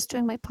okay. I'm just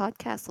doing my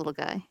podcast, little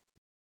guy.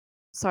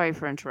 Sorry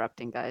for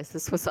interrupting, guys.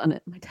 This was on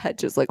it. My dad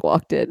just like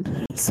walked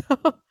in. So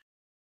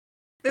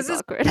This it's is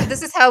awkward.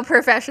 this is how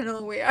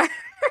professional we are.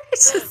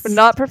 It's just We're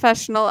not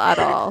professional at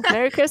all.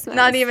 Merry Christmas.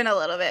 not even a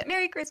little bit.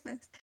 Merry Christmas.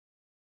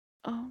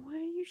 Oh, why are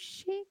you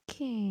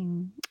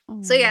shaking?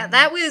 So yeah, Oh.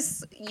 that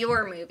was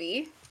your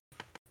movie.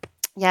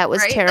 Yeah, it was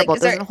right? Like, terrible.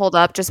 is there- Doesn't hold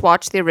up. Just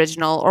watch the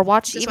original or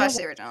watch Just even watch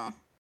the original.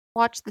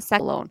 watch the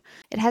second alone.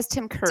 It has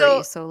Tim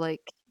Curry, so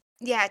like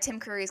Yeah, Tim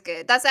Curry's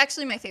good. That's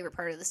actually my favorite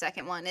part of the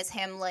second one, is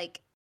him like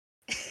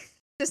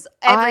just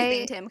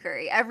everything Tim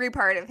Curry. Every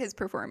part of his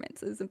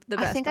performance is the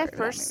best. I think I part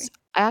of that movie.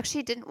 I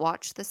actually didn't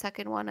watch the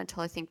second one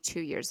until I think 2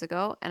 years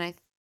ago, and I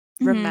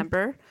Mhm.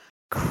 remember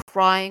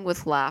crying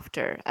with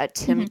laughter at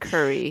Tim Mhm.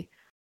 Curry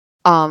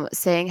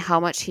saying how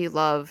much he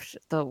loved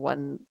the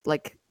one,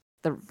 like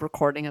the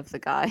recording of the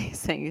guy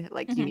saying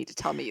like you Mhm. need to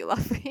tell me you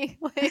love me.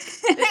 Like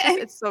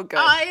it's so good.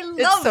 I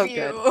love so you.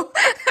 good.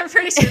 I'm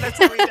pretty sure that's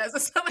how he does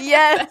it. Something like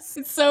Yes. that.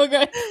 It's so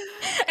good.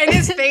 And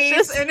his face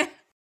Just- and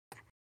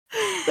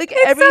Like It's so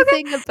good.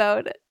 everything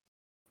about it.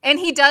 And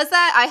he does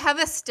that. I have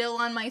a still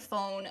on my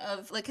phone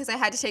of like, because I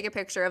had to take a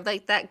picture of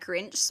like that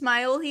Grinch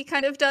smile he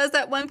kind of does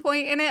at one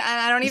point in it, and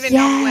I don't even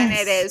know when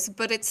it Yes. is,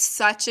 but it's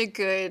such a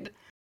good.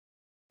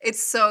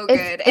 It's so If,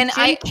 good. if And Jim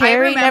I Carrey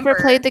remember, never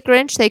played the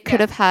Grinch, they could Yeah.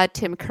 have had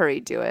Tim Curry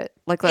do it.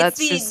 Like It's that's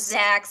the just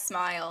exact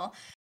smile.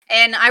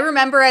 And I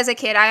remember as a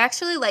kid, I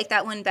actually liked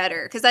that one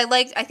better because I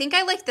think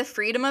I liked the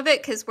freedom of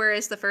it. Because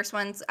whereas the first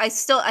one's, I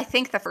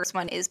think the first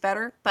one is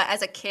better, but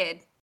as a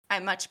kid, I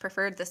much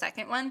preferred the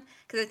second one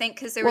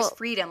because there was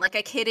freedom, like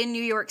a kid in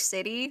New York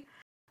City,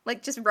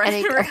 like just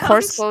running and he, around. of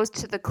course, goes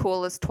to the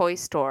coolest toy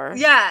store.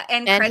 Yeah,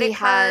 and credit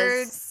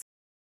cards.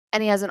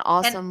 And he has an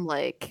awesome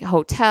like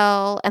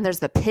hotel, and there's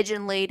the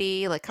pigeon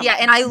lady. Like, come on.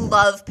 And I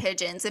love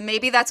pigeons, and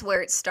maybe that's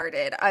where it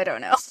started. I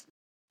don't know.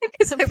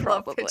 Because I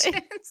love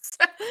pigeons.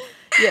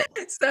 Yeah.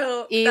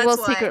 So E will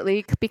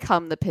secretly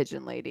become the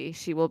pigeon lady.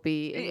 She will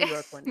be in New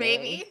York one day,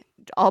 maybe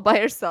all by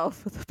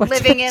herself, with a bunch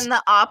living in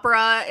the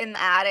opera in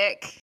the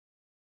attic.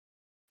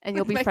 And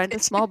you'll befriend a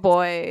small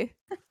boy,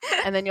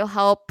 and then you'll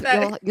help.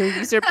 You'll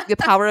use the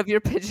power of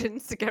your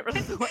pigeons to get rid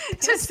of the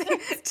white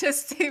to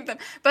save them.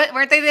 But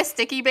weren't they the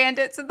sticky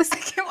bandits in the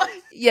second one?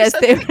 Yes,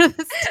 they were.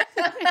 The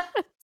sticky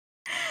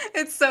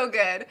It's so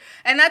good,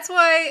 and that's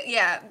why,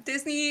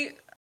 Disney.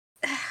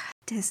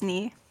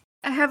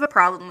 I have a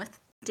problem with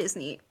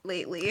Disney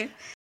lately.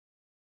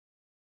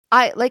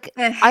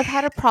 I've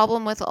had a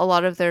problem with a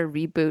lot of their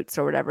reboots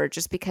or whatever,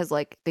 just because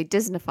like they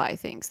Disneyfy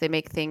things. They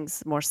make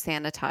things more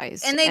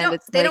sanitized. And they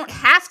don't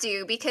have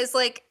to, because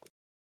like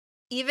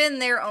even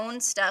their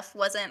own stuff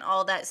wasn't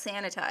all that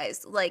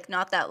sanitized, like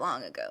not that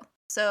long ago.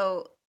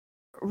 So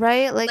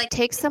right, like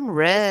take some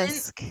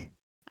risk.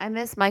 I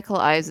miss Michael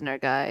Eisner,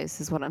 guys,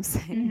 is what I'm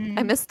saying. Mm-hmm.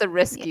 I miss the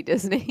risky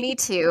Disney. Me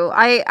too.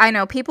 I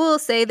know people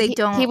say they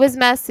don't. He was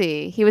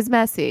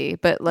messy,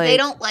 but like they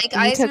don't like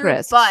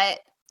Eisner,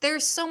 but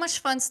there's so much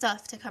fun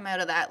stuff to come out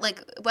of that,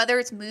 like whether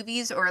it's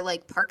movies or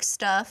like park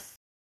stuff.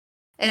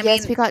 And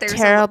yes, we got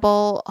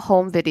terrible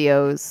home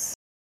videos,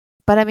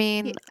 but I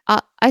mean,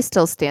 I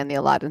still stand the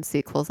Aladdin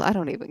sequels. I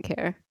don't even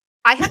care.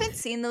 I haven't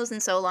seen those in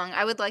so long.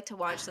 I would like to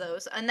watch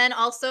those. And then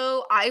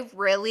also, I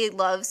really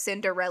love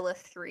Cinderella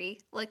 3.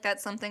 Like,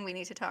 that's something we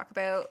need to talk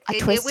about. A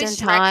Twist in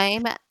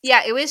Time?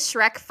 Yeah, it was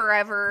Shrek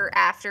Forever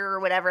After,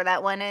 or whatever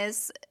that one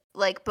is,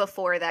 like,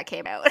 before that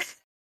came out. It's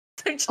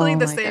actually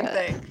the same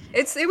thing.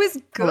 It was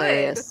good.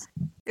 Hilarious.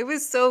 It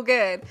was so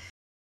good.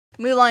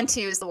 Mulan 2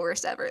 is the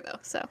worst ever, though.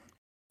 So,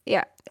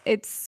 yeah,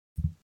 it's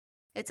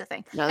a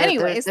thing. No,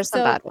 anyways, there's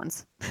some bad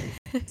ones.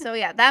 So,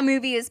 yeah, that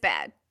movie is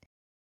bad.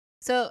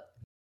 So...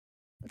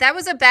 that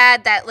was a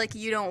bad that like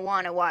you don't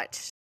want to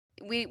watch.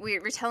 We're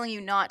telling you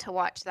not to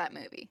watch that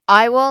movie.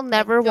 I will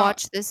never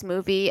watch this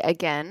movie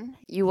again.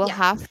 You will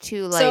have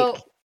to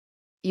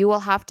you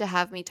will have to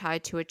have me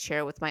tied to a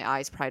chair with my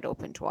eyes pried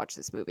open to watch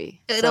this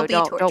movie.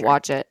 Don't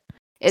watch it.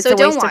 It's a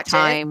waste of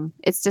time.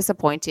 It's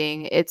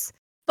disappointing. It's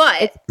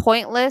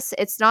pointless.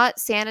 It's not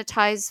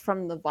sanitized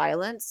from the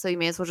violence, so you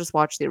may as well just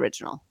watch the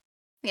original.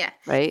 Yeah.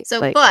 Right?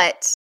 So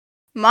but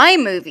my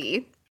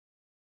movie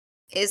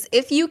is,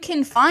 if you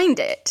can find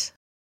it,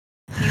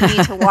 you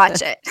need to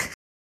watch it.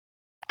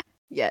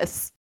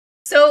 Yes.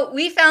 So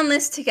we found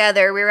this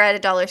together. We were at a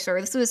dollar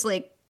store. This was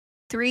like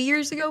 3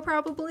 years ago,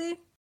 probably.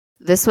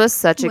 This was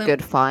such a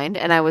good find,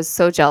 and I was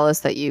so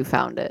jealous that you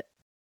found it.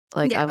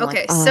 Like,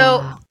 yeah,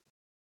 so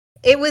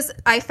it was.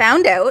 I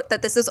found out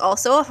that this is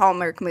also a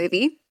Hallmark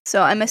movie.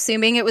 So I'm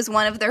assuming it was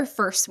one of their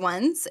first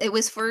ones. It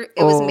was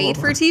made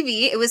for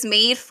TV. It was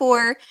made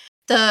for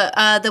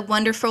the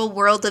Wonderful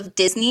World of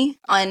Disney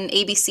on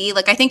ABC.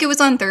 Like, I think it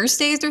was on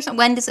Thursdays or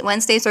something.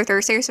 Wednesdays or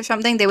Thursdays or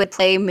something. They would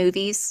play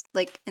movies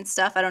like and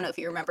stuff. I don't know if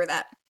you remember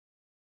that,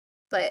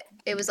 but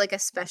it was like a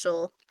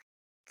special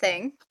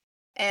thing.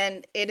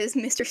 And it is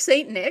Mr.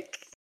 Saint Nick,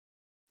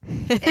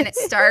 and it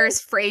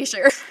stars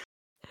Frasier.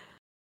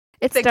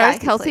 It stars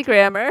Kelsey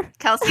Grammer.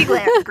 Kelsey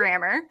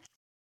Grammer.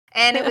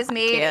 And it was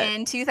made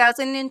in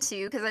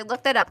 2002, because I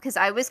looked that up because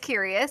I was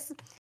curious.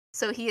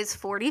 So he is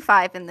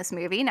 45 in this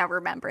movie. Now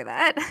remember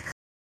that.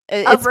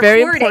 It's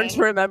very important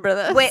to remember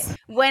this.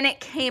 When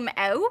it came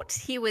out,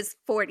 he was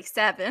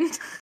 47.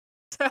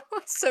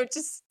 So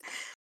just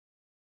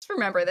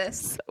remember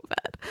this. So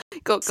bad.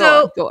 Go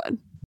on.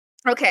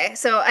 Okay,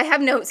 so I have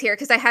notes here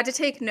because I had to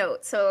take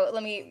notes. So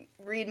let me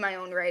read my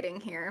own writing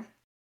here.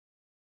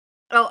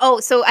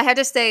 So I had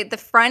to say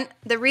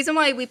the reason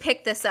why we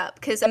picked this up,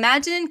 because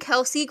imagine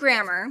Kelsey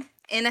Grammer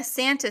in a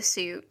Santa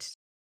suit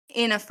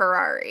in a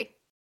Ferrari.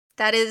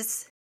 That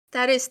is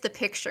the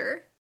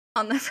picture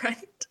on the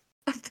front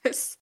of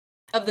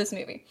this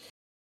movie.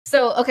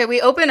 So, okay,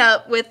 we open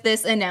up with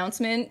this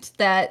announcement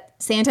that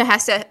Santa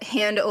has to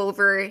hand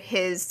over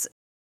his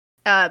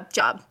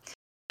job.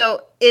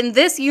 So, in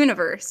this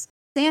universe,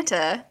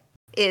 Santa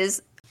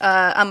is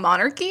a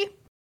monarchy.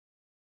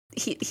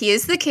 He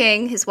is the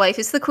king, his wife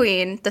is the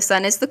queen, the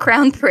son is the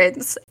crown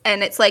prince,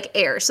 and it's like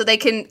heir. So they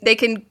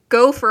can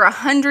go for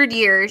 100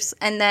 years,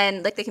 and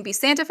then like they can be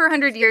Santa for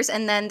 100 years,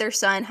 and then their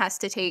son has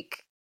to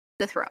take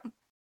the throne,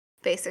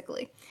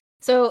 basically.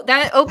 So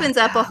that opens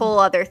up a whole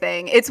other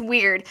thing. It's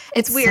weird.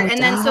 It's weird. So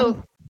and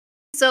then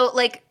so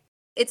like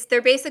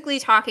they're basically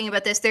talking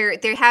about this.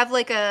 They have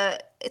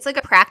it's like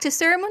a practice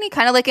ceremony,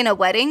 kind of like in a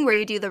wedding where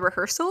you do the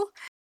rehearsal,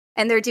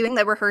 and they're doing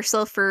the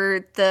rehearsal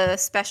for the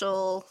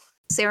special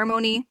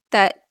ceremony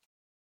that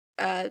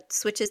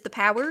switches the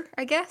power,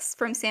 I guess,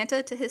 from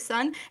Santa to his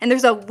son. And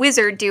there's a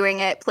wizard doing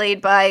it, played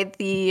by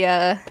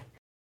the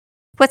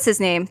what's his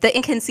name? The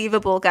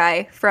inconceivable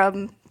guy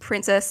from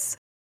Princess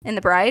and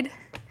the Bride.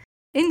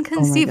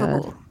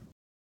 Inconceivable.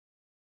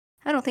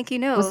 I don't think you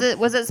know.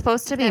 Was it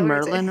supposed to be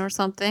Merlin or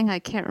something? I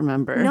can't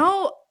remember.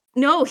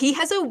 No, he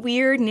has a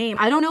weird name.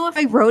 I don't know if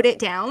I wrote it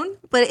down,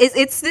 but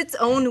it's its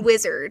own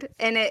wizard,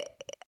 and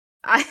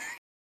I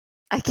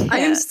can't. I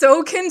am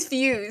so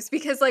confused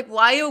because like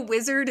why a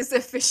wizard is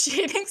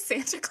officiating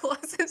Santa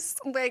Claus's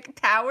like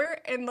power,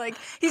 and like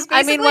he's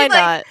basically why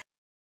not?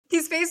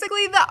 He's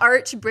basically the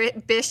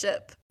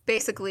archbishop,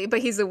 basically,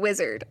 but he's a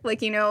wizard.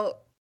 Like, you know,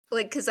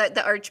 like because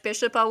the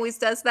archbishop always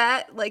does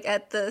that. Like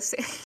at the,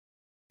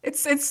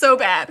 it's so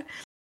bad.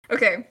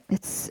 Okay,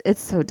 it's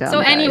so dumb. So,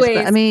 anyways,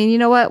 guys. I mean, you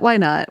know what? Why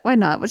not? Why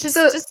not? Let's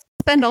just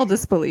spend all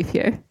disbelief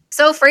here.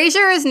 So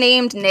Frasier is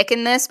named Nick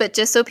in this, but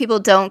just so people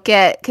don't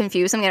get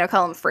confused, I'm gonna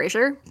call him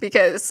Frasier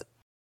because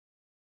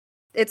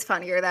it's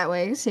funnier that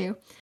way too.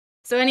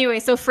 So anyway,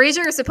 so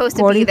Frasier is supposed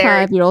to be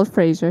there. 45-year-old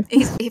Frasier.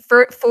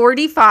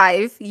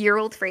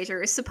 45-year-old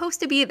Frasier is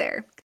supposed to be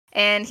there,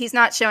 and he's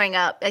not showing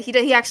up.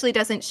 He actually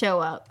doesn't show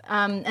up.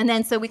 And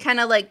then so we kind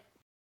of like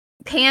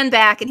pan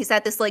back, and he's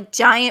at this like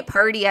giant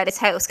party at his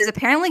house because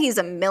apparently he's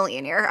a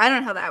millionaire. I don't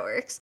know how that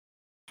works.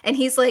 And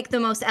he's like the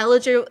most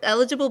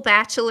eligible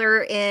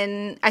bachelor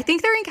in. I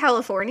think they're in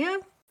California.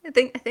 I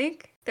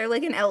think they're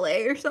like in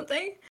LA or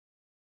something.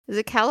 Is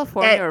it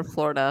California or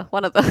Florida?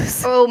 One of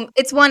those. Oh,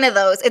 it's one of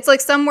those. It's like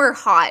somewhere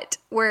hot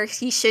where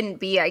he shouldn't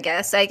be, I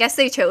guess. I guess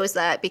they chose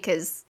that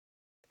because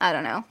I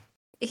don't know.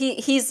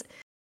 He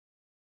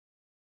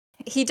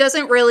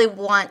doesn't really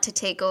want to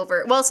take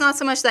over. Well, it's not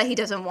so much that he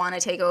doesn't want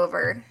to take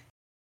over.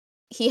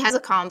 He has a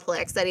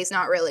complex that he's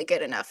not really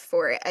good enough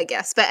for it, I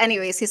guess. But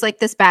anyways, he's like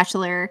this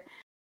bachelor.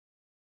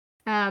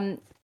 And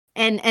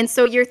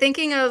so you're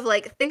thinking of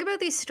like, think about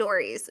these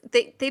stories.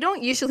 They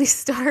don't usually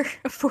star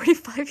a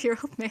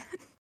 45-year-old man.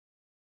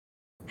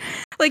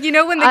 Like, you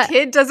know, when the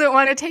kid doesn't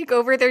want to take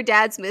over their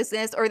dad's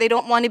business or they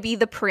don't want to be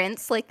the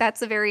prince, like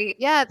that's a very...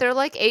 Yeah, they're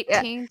like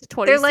 18 to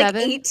 27. They're like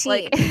 18.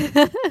 Like...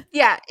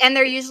 Yeah, and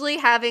they're usually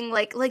having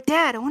like,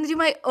 Dad, I want to do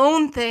my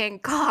own thing.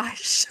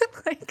 Gosh.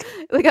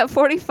 Like at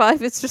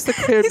 45, it's just a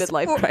clear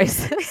midlife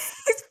crisis.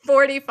 He's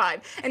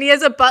 45, and he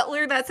has a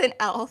butler that's an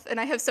elf,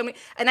 and I have so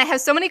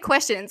many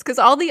questions because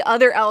all the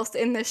other elves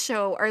in this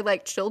show are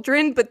like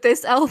children, but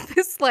this elf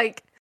is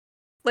like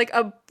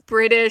a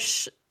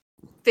British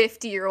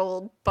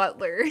 50-year-old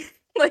butler.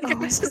 Like, I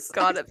just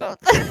forgot about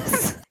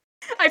this.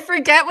 I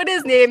forget what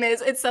his name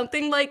is. It's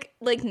something like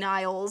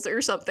Niles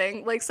or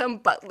something, like some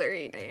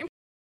butlery name.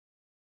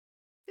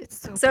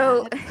 It's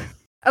so bad.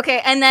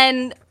 Okay, and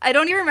then I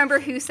don't even remember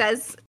who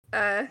says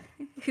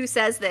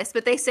this,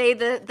 but they say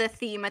the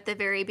theme at the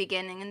very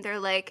beginning, and they're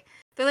like,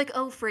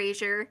 oh,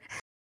 Frasier,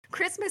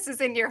 Christmas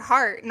is in your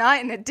heart, not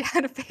in a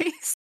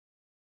database.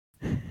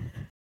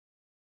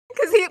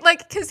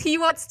 Because he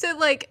wants to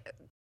like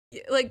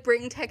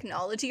bring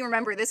technology.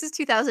 Remember, this is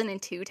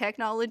 2002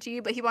 technology,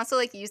 but he wants to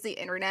like use the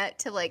internet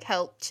to like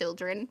help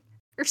children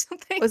or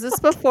something. Was this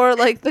before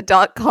like the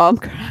 .com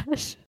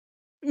crash?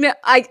 No,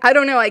 I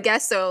don't know. I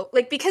guess so.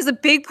 Like, because a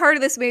big part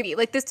of this movie,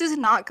 like, this does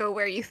not go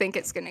where you think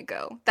it's gonna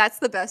go. That's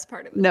the best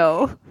part of it.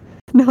 No,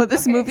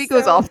 this movie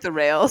goes off the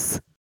rails.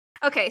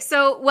 Okay,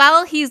 so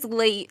while he's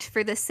late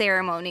for the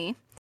ceremony,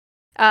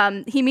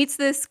 he meets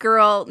this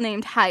girl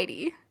named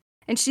Heidi.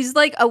 And she's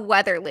like a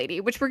weather lady,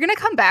 which we're going to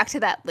come back to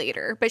that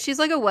later. But she's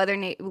like a weather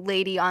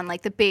lady on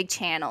like the big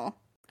channel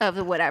of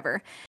the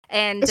whatever.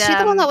 And is she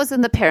the one that was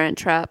in The Parent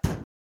Trap?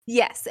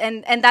 Yes.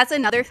 And that's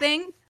another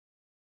thing.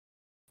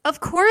 Of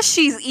course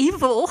she's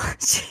evil.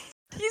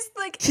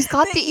 She's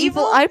got the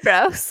evil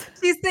eyebrows.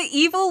 She's the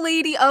evil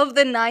lady of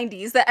the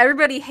 90s that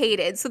everybody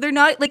hated. So they're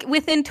not like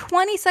within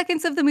 20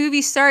 seconds of the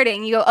movie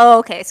starting, you go, oh,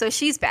 okay, so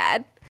she's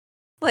bad.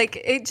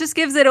 Like, it just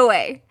gives it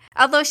away.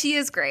 Although she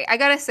is great. I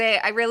gotta say,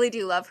 I really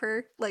do love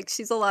her. Like,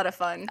 she's a lot of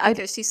fun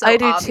because she's so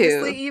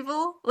obviously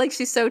evil. Like,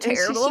 she's so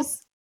terrible.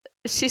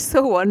 She's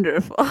so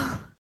wonderful.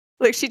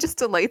 Like, she just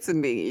delights in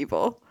being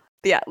evil.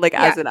 Yeah,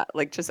 as an,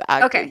 like, just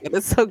acting. Okay.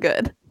 It's so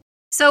good.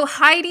 So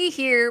Heidi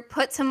here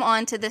puts him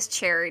on to this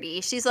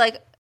charity. She's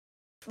like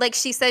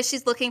she says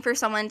she's looking for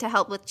someone to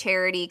help with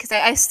charity because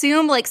I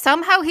assume, like,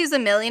 somehow he's a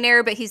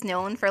millionaire, but he's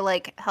known for,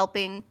 like,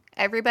 helping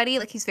everybody.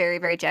 Like, he's very,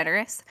 very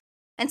generous.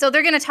 And so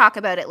they're going to talk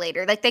about it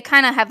later. Like, they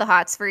kind of have the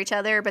hots for each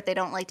other, but they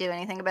don't, like, do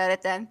anything about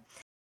it then.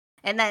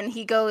 And then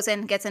he goes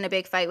and gets in a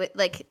big fight with,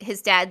 like,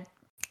 his dad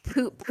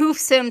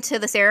poofs him to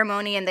the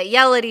ceremony, and they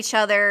yell at each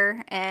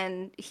other.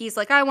 And he's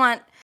like, I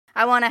want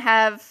to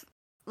have,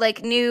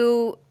 like,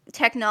 new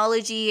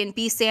technology and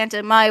be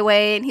Santa my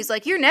way. And he's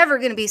like, you're never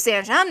going to be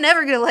Santa. I'm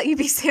never going to let you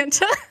be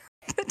Santa.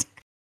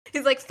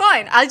 He's like,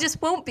 fine, I just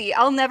won't be.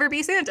 I'll never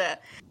be Santa.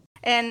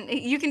 And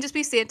you can just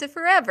be Santa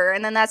forever.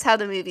 And then that's how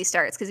the movie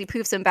starts, because he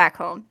poofs him back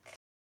home.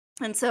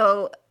 And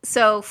so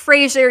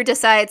Frasier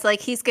decides,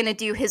 like, he's going to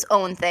do his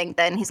own thing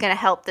then. He's going to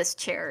help this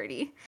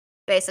charity,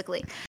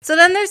 basically. So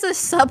then there's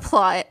this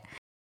subplot.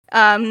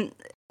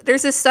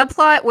 There's this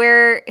subplot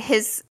where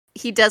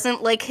he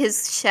doesn't like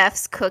his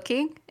chef's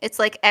cooking. It's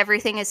like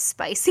everything is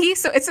spicy.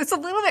 So it's a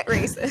little bit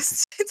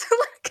racist. It's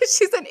because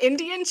she's an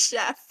Indian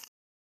chef.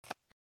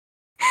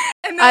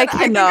 And then I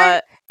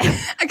cannot.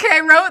 Okay,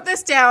 I wrote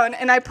this down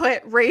and I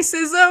put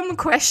racism ?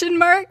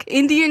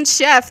 Indian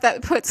chef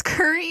that puts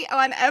curry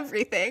on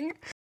everything.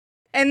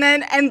 And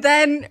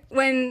then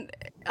when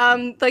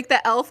like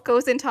the elf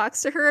goes and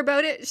talks to her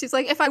about it, she's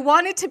like, if I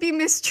wanted to be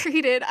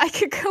mistreated, I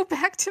could go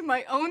back to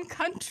my own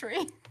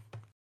country.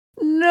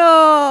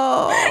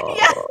 No.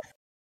 Yeah.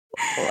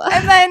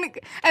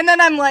 And then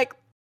I'm like,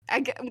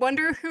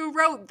 wonder who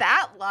wrote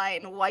that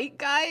line. White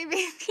guy,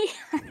 maybe?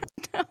 I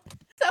don't know.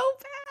 So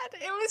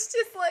bad. It was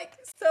just like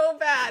so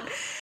bad.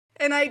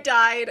 And I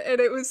died,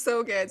 and it was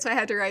so good. So I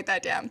had to write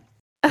that down.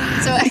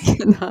 So I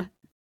cannot.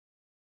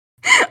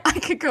 I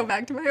could go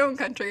back to my own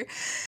country.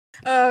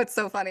 Oh, it's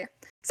so funny.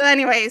 So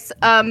anyways,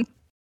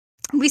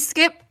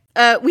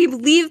 we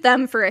leave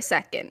them for a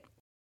second.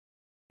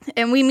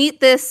 And we meet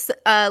this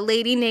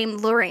lady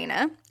named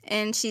Lorena,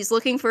 and she's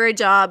looking for a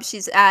job.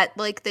 She's at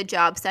like the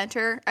job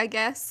center, I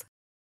guess,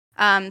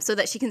 so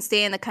that she can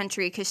stay in the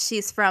country because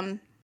she's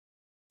from,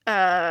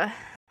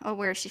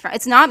 where is she from?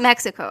 It's not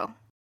Mexico.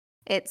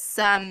 It's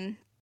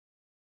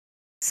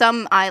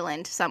some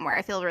island somewhere.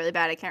 I feel really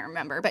bad. I can't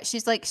remember. But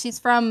she's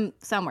from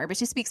somewhere, but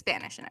she speaks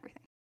Spanish and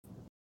everything.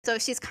 So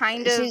she's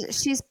kind of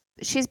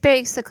she's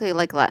basically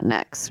like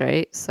Latinx,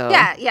 right? So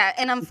yeah,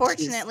 and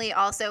unfortunately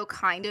also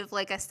kind of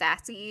like a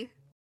sassy,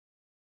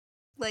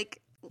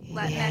 like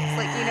Latinx,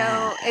 like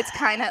it's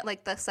kind of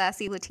like the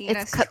sassy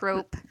Latina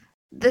trope.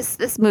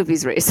 This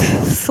movie's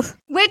racist,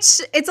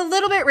 which it's a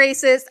little bit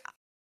racist.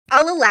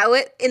 I'll allow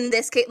it in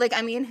this case. Like,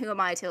 I mean, who am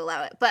I to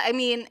allow it? But I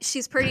mean,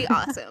 she's pretty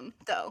awesome,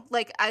 though.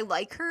 Like, I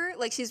like her.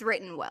 Like, she's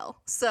written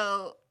well.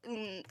 So,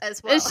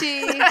 as well. Is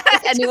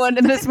anyone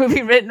in this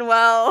movie written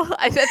well?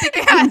 I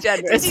think I'm being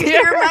generous. Did you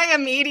hear my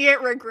immediate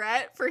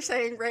regret for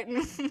saying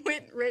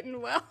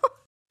written well?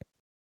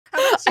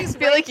 I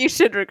feel like you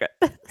should regret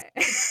that.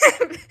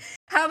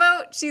 How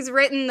about she's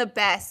written the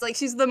best? Like,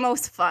 she's the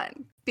most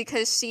fun.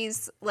 Because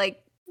she's,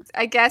 like,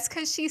 I guess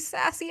because she's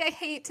sassy. I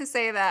hate to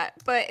say that,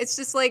 but it's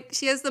just like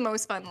she has the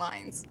most fun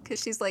lines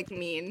because she's like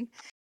mean.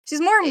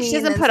 She's more mean. She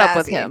doesn't put sassy. Up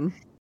with him.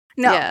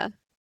 No. Yeah.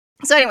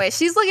 So anyway,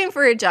 she's looking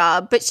for a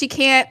job, but she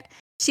can't.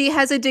 She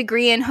has a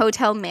degree in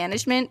hotel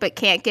management, but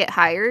can't get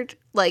hired.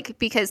 Like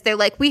because they're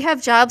like, we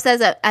have jobs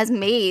as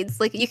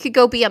maids. Like you could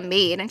go be a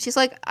maid, and she's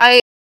like,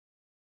 I'm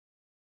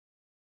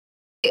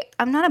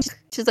not.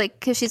 She's like,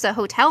 because she's a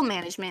hotel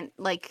management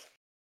like.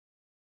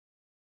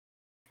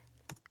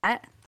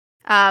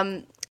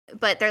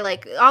 But they're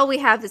like, all we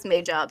have is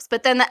maid jobs.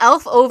 But then the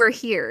elf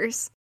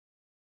overhears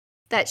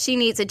that she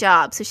needs a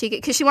job, so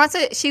because she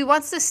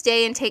wants to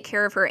stay and take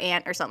care of her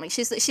aunt or something.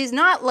 She's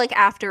not like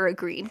after a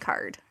green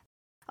card,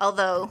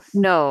 although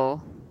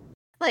no,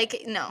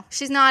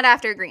 she's not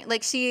after a green.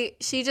 Like she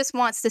just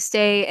wants to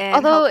stay and.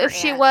 Although help her aunt.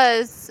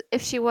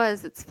 if she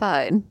was, it's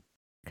fine.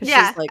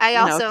 Yeah, she's like, I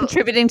also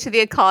contributing to the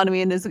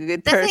economy and is a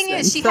good person. The thing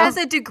is, she has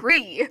a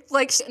degree.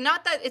 Like,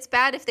 not that it's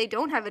bad if they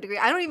don't have a degree.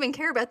 I don't even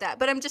care about that.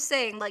 But I'm just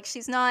saying, like,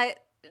 she's not.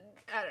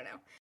 I don't know.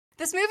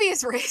 This movie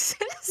is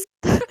racist.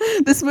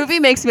 This movie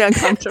makes me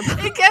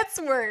uncomfortable. It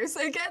gets worse.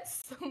 It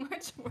gets so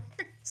much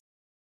worse.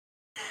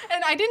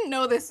 And I didn't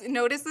notice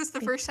this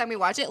the first time we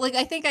watched it. Like,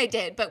 I think I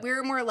did, but we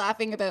were more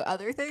laughing about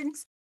other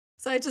things.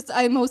 So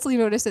I mostly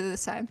noticed it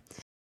this time.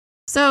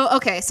 So,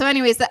 okay. So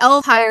anyways, the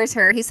elf hires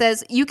her. He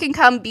says, you can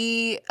come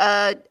be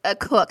a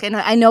cook. And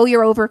I know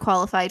you're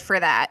overqualified for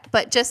that,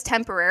 but just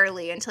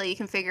temporarily until you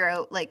can figure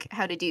out, like,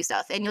 how to do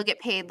stuff. And you'll get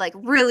paid, like,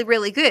 really,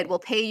 really good. We'll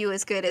pay you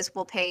as good as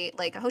we'll pay,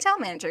 like, a hotel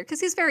manager. Because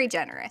he's very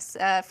generous.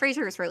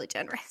 Frasier is really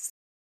generous.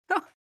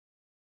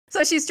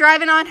 So she's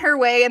driving on her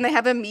way, and they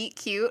have a meet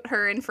cute,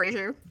 her and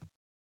Frasier.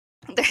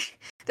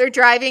 They're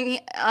driving.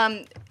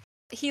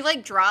 He,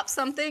 like, drops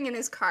something in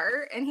his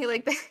car, and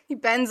he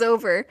bends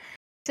over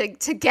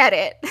to get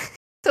it.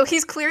 So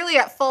he's clearly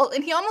at fault,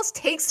 and he almost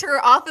takes her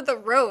off of the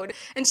road,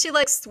 and she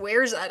like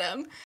swears at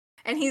him,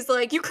 and he's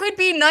like, you could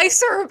be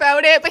nicer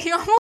about it, but he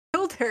almost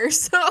killed her.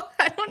 So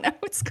I don't know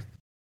what's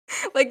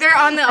like they're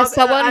on the as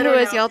someone who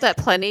has yelled at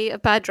plenty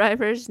of bad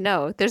drivers.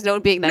 No, there's no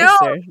being nicer.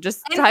 No.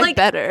 Just drive like,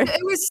 better.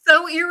 It was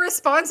so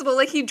irresponsible.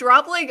 Like he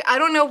dropped like I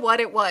don't know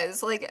what it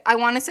was. Like I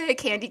want to say a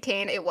candy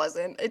cane. It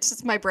wasn't. It's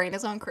just my brain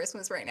is on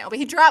Christmas right now. But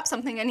he dropped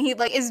something and he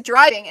like is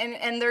driving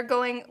and they're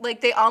going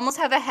like they almost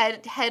have a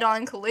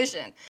head-on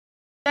collision.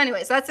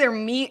 Anyways, that's their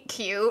meet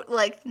cute.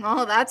 Like,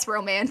 oh, that's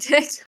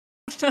romantic.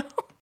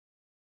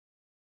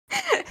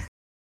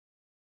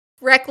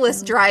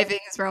 Reckless driving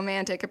is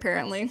romantic,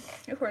 apparently,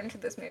 according to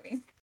this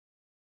movie.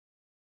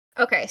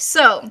 Okay,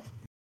 so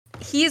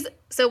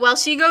while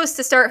she goes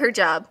to start her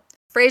job,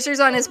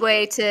 Frasier's on his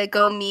way to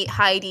go meet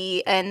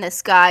Heidi and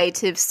this guy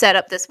to set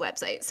up this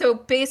website. So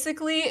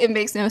basically, it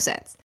makes no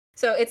sense.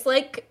 So it's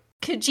like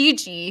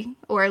Kijiji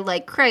or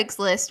like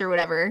Craigslist or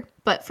whatever,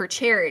 but for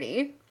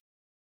charity.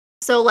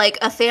 So like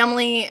a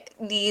family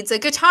needs a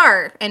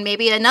guitar and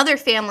maybe another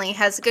family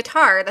has a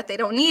guitar that they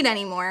don't need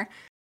anymore.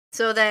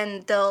 So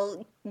then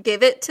they'll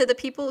give it to the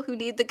people who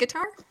need the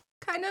guitar,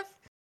 kind of.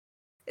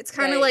 It's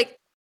kind of like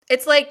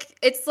it's like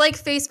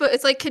Facebook,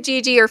 it's like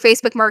Kijiji or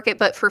Facebook Market,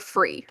 but for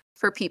free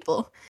for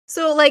people.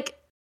 So like,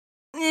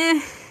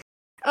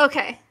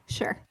 Okay,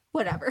 sure,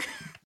 whatever.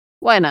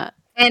 Why not?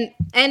 And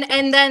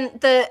then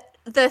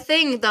the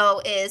thing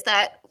though is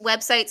that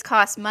websites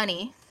cost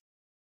money,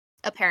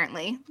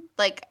 apparently,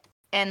 like,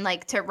 and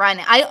like to run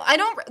it. I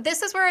don't.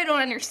 This is where I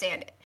don't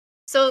understand it.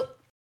 So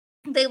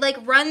they like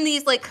run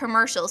these like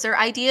commercials or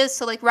ideas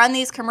to like run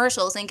these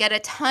commercials and get a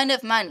ton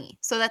of money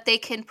so that they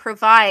can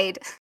provide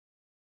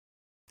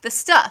the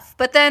stuff.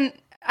 But then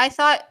I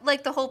thought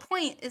like the whole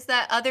point is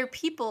that other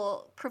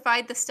people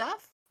provide the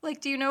stuff.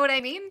 Like, do you know what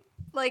I mean?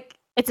 Like,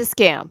 it's a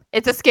scam.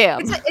 It's a scam.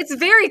 It's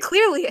very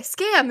clearly a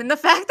scam, and the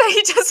fact that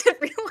he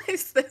doesn't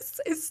realize this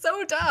is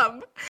so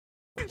dumb.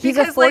 He's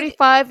a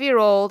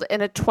 45-year-old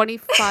and a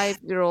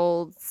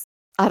 25-year-old.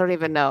 I don't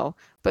even know,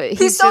 but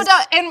he's so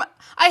dumb. And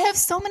I have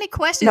so many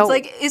questions. No.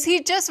 Like, is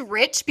he just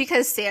rich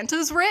because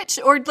Santa's rich,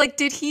 or like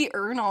did he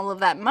earn all of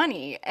that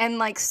money and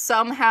like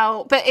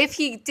somehow? But if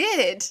he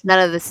did, none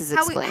of this is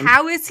explained.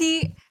 How is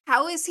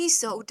he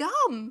so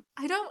dumb?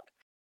 I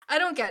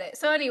don't get it.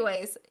 So,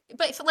 anyways,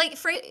 but like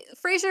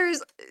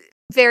Frasier's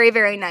very,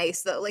 very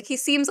nice though. Like, he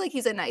seems like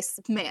he's a nice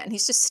man.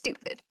 He's just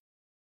stupid,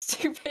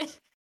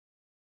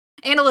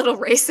 and a little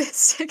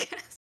racist, I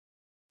guess.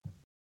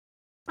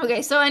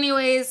 Okay, so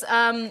anyways,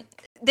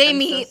 they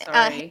meet. So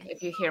sorry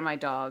if you hear my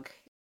dog.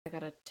 I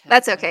gotta.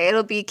 That's okay.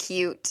 It'll be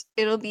cute.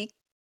 It'll be.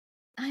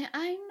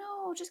 I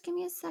know. Just give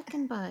me a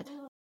second, bud.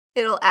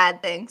 It'll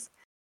add things.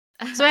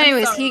 So,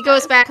 anyways, he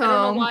goes back home. I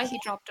don't know why he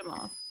dropped him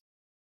off.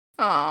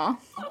 Aw.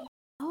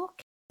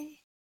 Okay.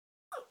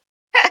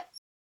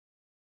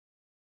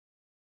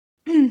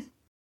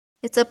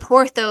 It's a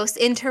Porthos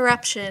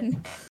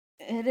interruption.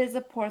 It is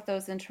a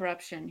Porthos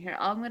interruption. Here,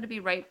 I'm going to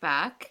be right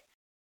back.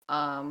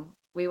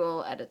 We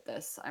will edit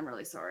this. I'm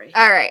really sorry.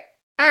 All right.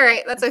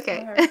 That's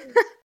okay.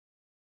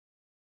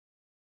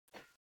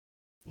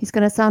 He's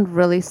going to sound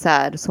really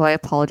sad, so I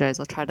apologize.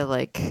 I'll try to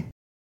like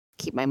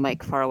keep my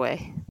mic far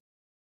away.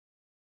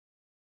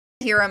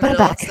 Hear him at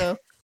all, so.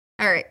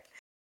 All right.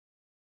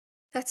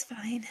 That's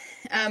fine.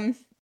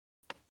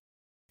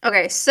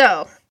 Okay,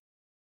 so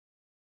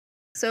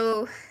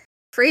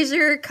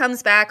Frasier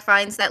comes back,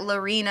 finds that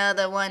Lorena,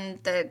 the one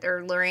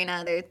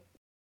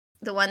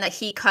that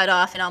he cut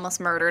off and almost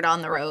murdered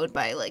on the road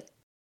by like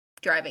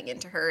driving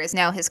into her, is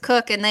now his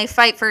cook, and they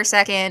fight for a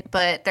second,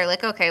 but they're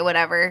like, okay,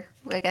 whatever.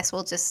 I guess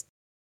we'll just,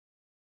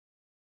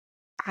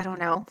 I don't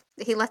know.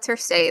 He lets her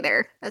stay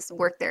there,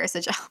 work there as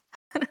a job.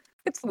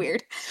 It's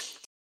weird.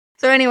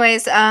 So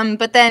anyways,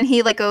 but then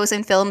he like goes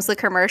and films the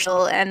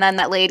commercial, and then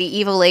that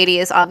evil lady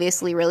is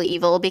obviously really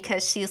evil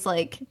because she's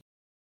like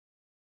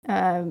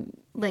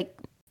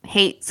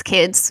hates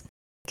kids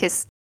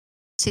because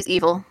she's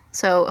evil.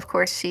 So of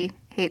course she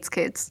hates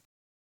kids.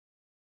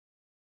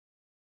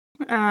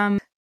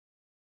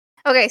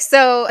 Okay,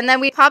 so and then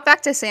we pop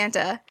back to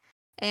Santa,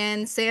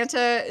 and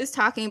Santa is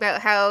talking about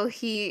how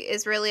he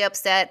is really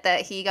upset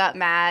that he got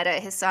mad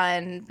at his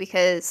son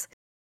because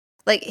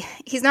like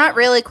he's not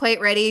really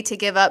quite ready to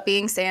give up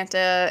being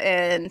Santa,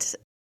 and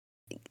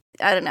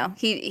I don't know.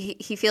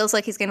 He feels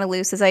like he's going to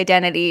lose his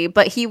identity,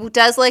 but he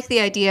does like the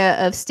idea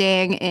of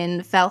staying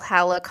in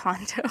Valhalla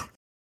condo.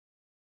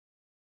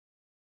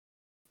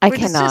 I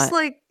cannot. It's just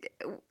like,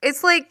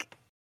 it's like,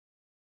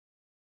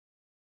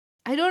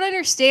 I don't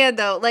understand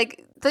though.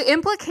 Like the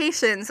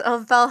implications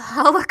of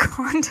Valhalla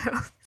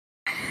condo.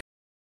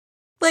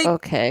 Like,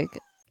 okay,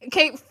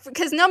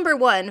 because number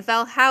one,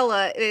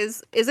 Valhalla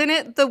isn't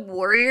it the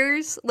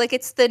warriors? Like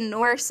it's the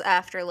Norse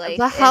afterlife.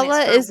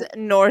 Valhalla is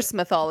Norse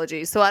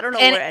mythology, so I don't know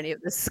where any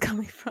of this is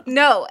coming from.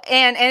 No,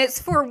 and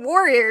it's for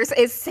warriors.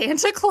 Is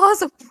Santa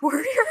Claus a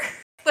warrior?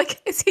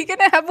 Like, is he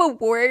gonna have a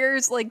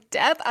warrior's like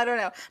death? I don't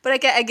know. But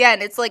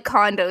again, it's like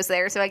condos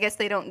there, so I guess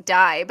they don't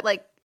die. But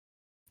like,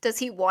 does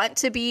he want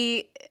to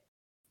be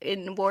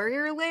in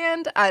warrior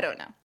land? I don't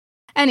know.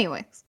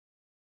 Anyways.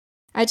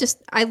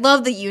 I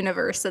love the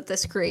universe that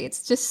this creates.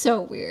 It's just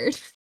so weird.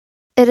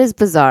 It is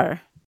bizarre.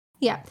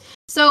 Yeah.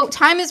 So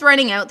time is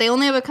running out. They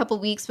only have a couple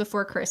weeks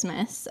before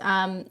Christmas.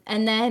 And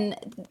then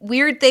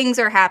weird things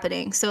are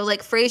happening. So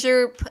like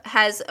Frasier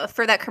has,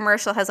 for that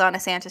commercial, has on a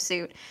Santa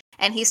suit.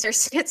 And he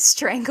starts to get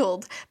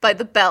strangled by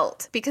the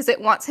belt because it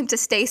wants him to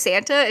stay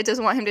Santa. It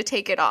doesn't want him to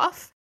take it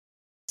off.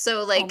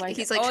 So like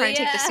he's like trying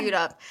to take the suit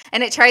up.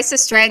 And it tries to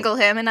strangle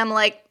him. And I'm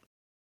like,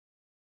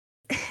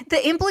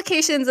 the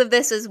implications of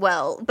this as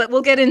well, but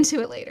we'll get into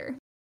it later.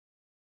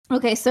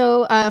 Okay,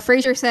 so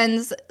Frasier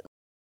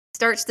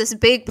starts this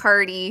big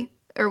party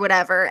or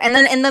whatever, and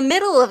then in the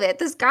middle of it,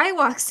 this guy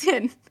walks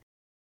in.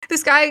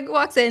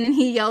 And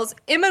he yells,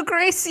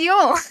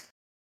 "Immigration!"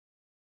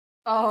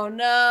 Oh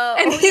no!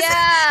 And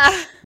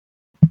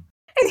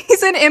and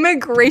he's an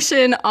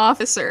immigration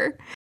officer,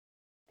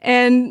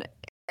 and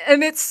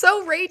it's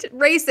so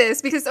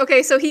racist because,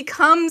 okay, so he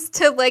comes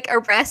to, like,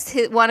 arrest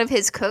one of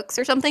his cooks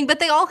or something, but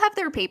they all have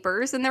their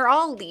papers, and they're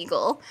all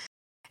legal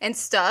and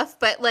stuff,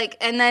 but, like,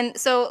 and then,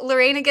 so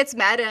Lorena gets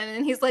mad at him,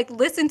 and he's like,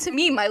 "Listen to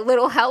me, my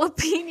little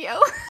jalapeno."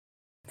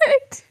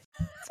 It's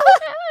so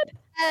bad.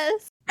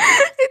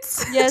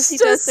 Yes, he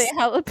does say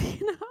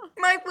jalapeno.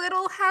 My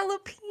little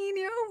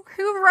jalapeno.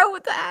 Who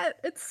wrote that?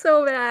 It's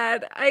so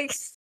bad.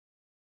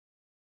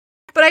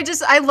 But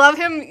I love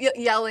him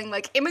yelling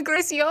like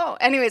 "Immigration."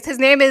 Anyways, his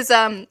name is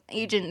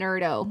Agent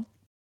Nerdo,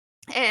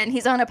 and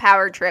he's on a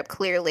power trip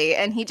clearly,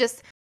 and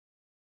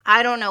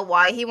I don't know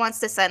why he wants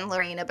to send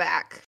Lorena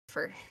back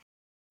for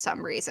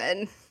some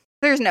reason.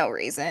 There's no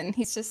reason.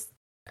 He's just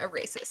a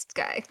racist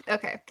guy.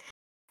 Okay.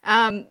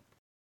 And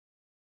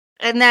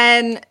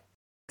then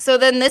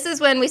this is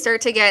when we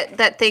start to get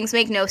that things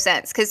make no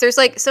sense, because there's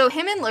so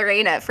him and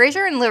Lorena,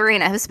 Frasier and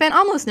Lorena have spent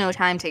almost no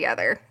time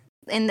together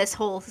in this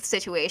whole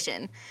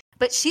situation.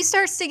 But she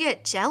starts to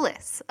get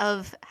jealous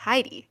of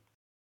Heidi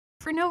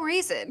for no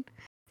reason.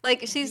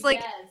 She's like,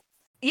 yes.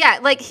 Yeah,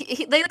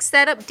 they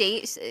set up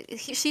dates.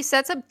 She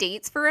sets up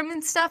dates for him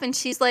and stuff, and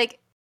she's like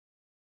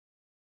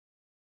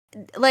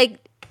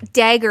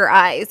dagger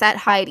eyes at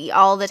Heidi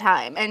all the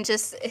time, and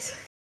she's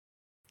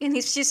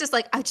just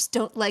like, I just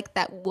don't like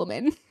that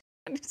woman.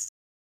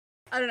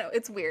 I don't know.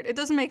 It's weird. It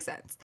doesn't make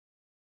sense.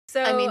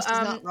 So I mean, she's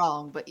not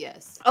wrong, but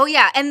yes. Oh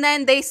yeah, and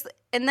then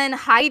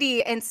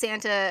Heidi and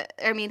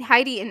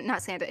Heidi and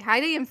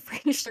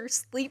Frasier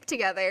sleep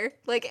together.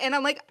 And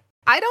I'm like,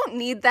 I don't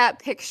need that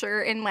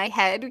picture in my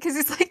head, because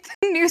it's like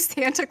the new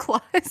Santa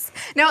Claus.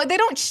 No, they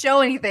don't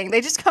show anything.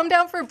 They just come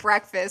down for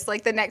breakfast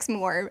the next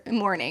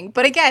morning.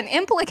 But again,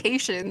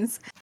 implications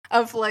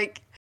of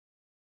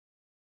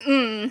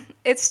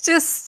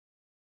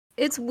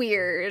it's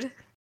weird.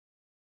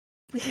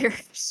 Weird.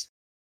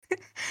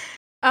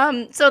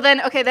 So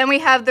then we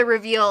have the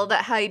reveal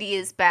that Heidi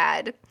is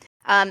bad,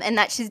 and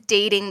that she's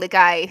dating the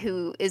guy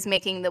who is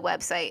making the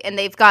website, and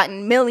they've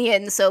gotten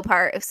millions so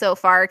far,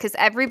 because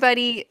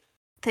everybody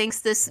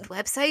thinks this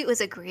website was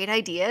a great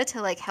idea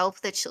to help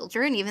the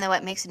children, even though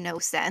it makes no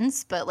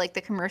sense, but the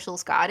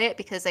commercials got it,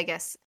 because I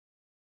guess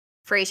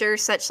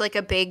Frasier's such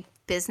a big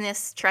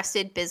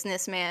trusted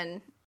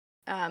businessman.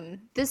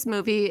 This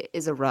movie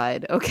is a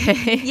ride,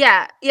 okay?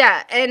 Yeah,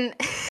 and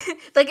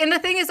and the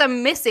thing is,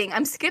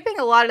 I'm skipping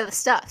a lot of the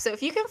stuff. So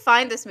if you can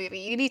find this movie,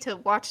 you need to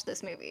watch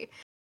this movie.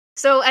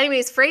 So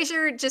anyways,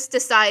 Frasier just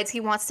decides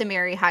he wants to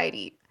marry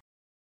Heidi.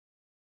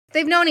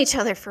 They've known each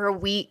other for a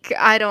week.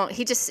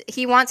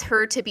 He wants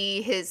her to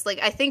be his,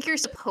 I think you're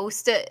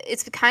supposed to,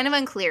 it's kind of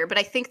unclear, but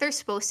I think they're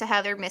supposed to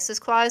have their Mrs.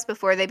 Claus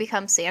before they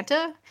become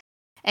Santa.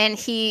 And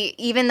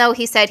even though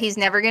he said he's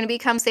never going to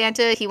become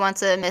Santa, he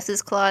wants a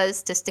Mrs.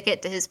 Claus to stick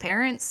it to his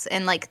parents,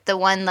 and the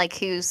one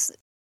who's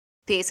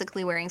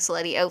basically wearing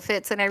slutty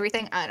outfits and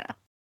everything. I don't know.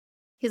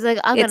 He's like,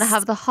 I'm going to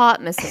have the hot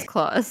Mrs.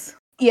 Claus.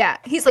 Yeah,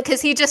 he's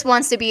because he just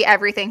wants to be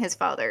everything his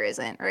father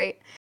isn't, right?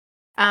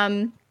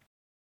 And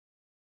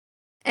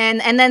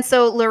then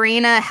so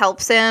Lorena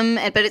helps him,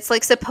 but it's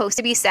supposed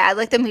to be sad.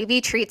 The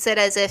movie treats it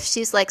as if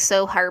she's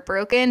so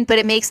heartbroken, but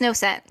it makes no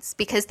sense,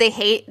 because they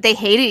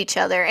hated each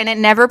other, and it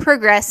never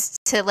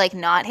progressed to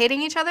not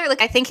hating each other.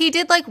 I think he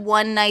did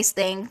one nice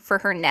thing for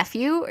her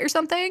nephew or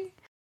something,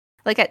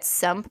 at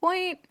some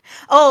point.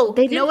 Oh,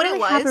 they didn't know what really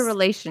it was? Have a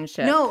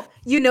relationship. No,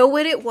 you know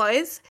what it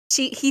was?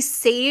 He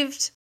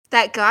saved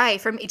that guy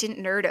from Agent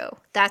Nerdo.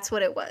 That's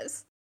what it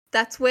was.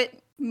 That's what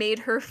made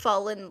her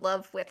fall in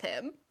love with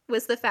him.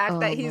 Was the fact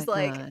that he's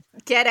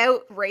get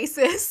out,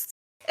 racist.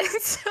 And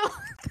so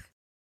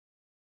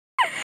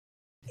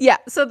yeah,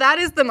 so that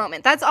is the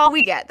moment. That's all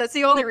we get. That's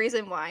the only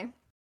reason why.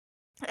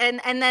 And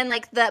then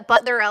the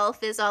butler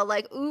elf is all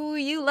ooh,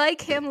 you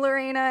like him,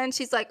 Lorena? And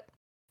she's like,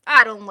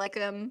 I don't like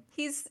him.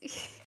 He's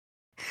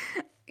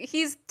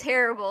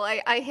terrible.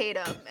 I hate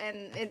him.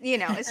 And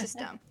it's just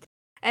dumb.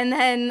 And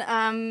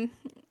then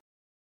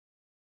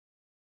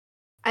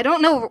I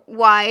don't know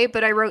why,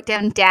 but I wrote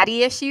down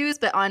daddy issues,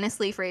 but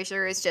honestly,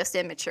 Frasier is just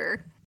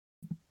immature.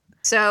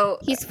 So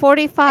he's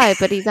 45,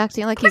 but he's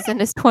acting like he's in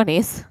his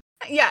 20s.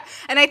 Yeah,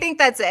 and I think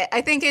that's it.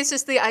 I think it's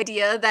just the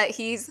idea that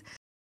he's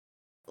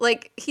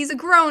a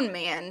grown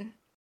man.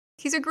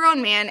 He's a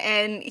grown man,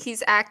 and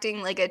he's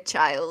acting like a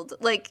child.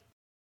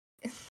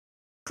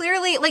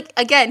 Clearly,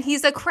 again,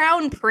 he's a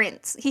crown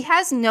prince. He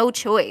has no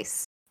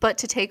choice but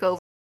to take over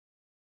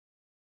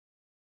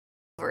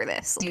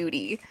this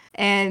duty,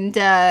 and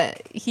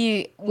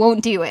he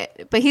won't do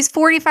it. But he's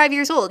 45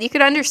 years old. You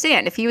could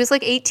understand if he was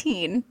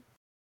 18.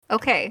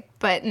 Okay,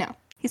 but no,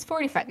 he's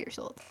 45 years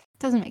old.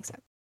 Doesn't make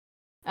sense.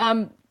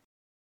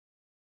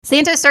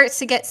 Santa starts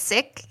to get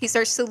sick. He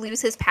starts to lose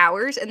his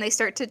powers, and they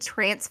start to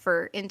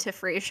transfer into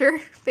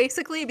Frasier,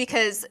 basically,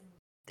 because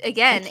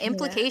again,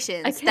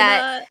 implications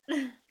that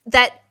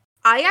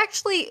I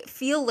actually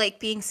feel like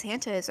being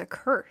Santa is a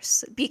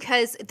curse,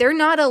 because they're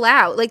not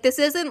allowed. This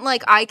isn't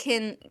I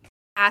can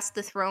pass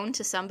the throne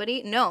to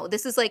somebody. No,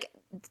 this is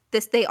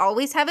this. They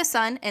always have a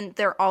son, and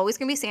they're always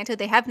going to be Santa.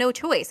 They have no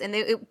choice, and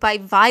by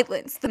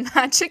violence, the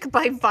magic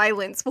by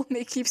violence will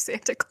make you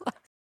Santa Claus.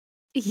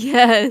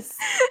 Yes.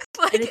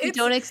 And if you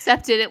don't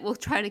accept it, it will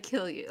try to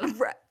kill you.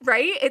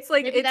 Right? It's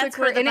it's a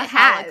curse, and it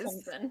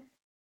has.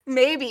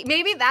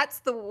 Maybe that's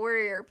the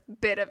warrior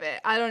bit of it.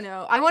 I don't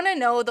know. I want to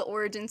know the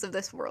origins of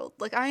this world.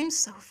 I'm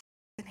so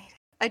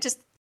fascinated.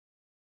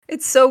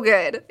 It's so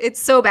good. It's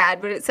so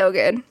bad, but it's so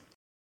good.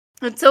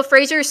 And so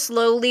Frasier's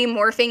slowly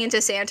morphing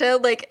into Santa.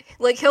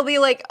 He'll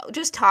be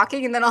just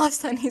talking, and then all of a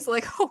sudden he's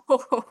ho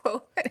ho ho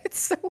ho. And it's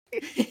so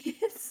weird.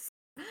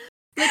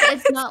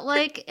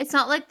 Like it's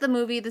not like the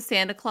movie The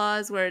Santa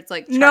Claus where it's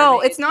like charming.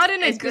 No, it's not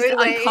in a it's good just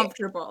way.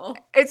 Uncomfortable.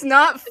 It's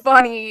not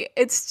funny.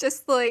 It's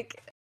just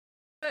like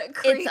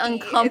creepy. It's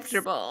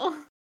uncomfortable.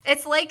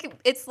 It's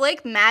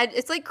like mad.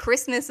 It's like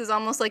Christmas is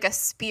almost like a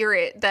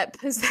spirit that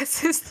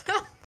possesses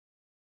them.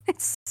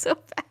 It's so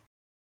bad.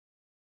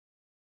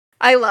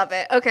 I love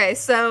it. Okay,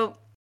 so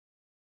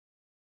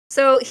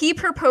he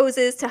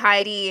proposes to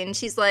Heidi, and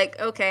she's like,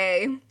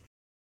 okay,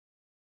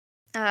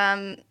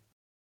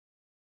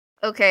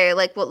 okay,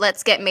 like, well,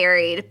 let's get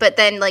married. But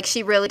then, like,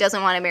 she really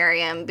doesn't want to marry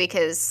him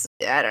because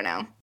I don't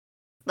know,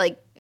 like,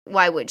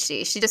 why would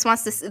she? She just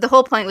wants to. The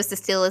whole point was to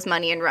steal his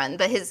money and run.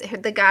 But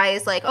the guy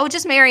is like, oh,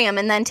 just marry him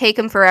and then take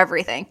him for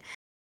everything.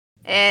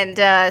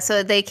 And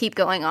so they keep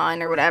going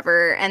on or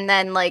whatever. And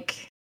then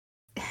like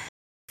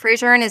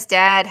Frasier and his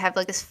dad have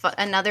like this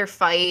another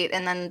fight,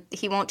 and then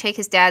he won't take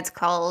his dad's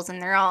calls,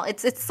 and they're all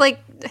it's like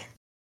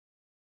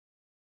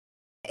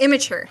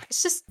immature.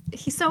 It's just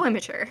he's so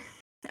immature.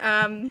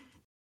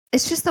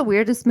 It's just the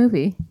weirdest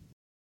movie.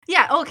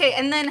 Yeah. Okay.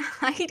 And then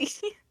Heidi.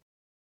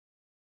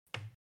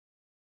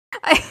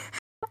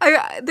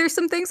 There's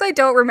some things I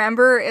don't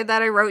remember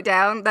that I wrote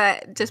down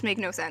that just make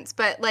no sense.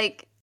 But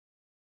like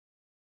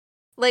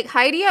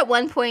Heidi at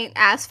one point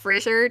asked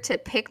Frasier to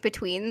pick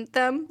between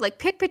them, like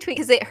pick between,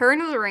 because her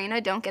and Lorena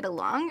don't get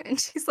along, and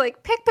she's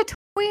like, pick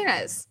between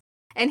us,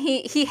 and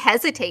he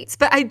hesitates,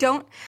 but I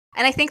don't,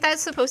 and I think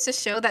that's supposed to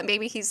show that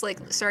maybe he's like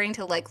starting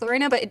to like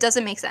Lorena, but it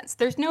doesn't make sense.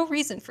 There's no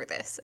reason for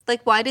this.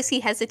 Like, why does he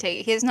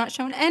hesitate? He has not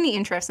shown any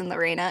interest in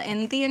Lorena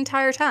in the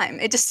entire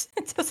time. It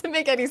doesn't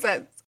make any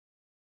sense.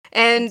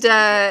 And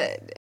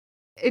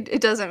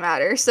it doesn't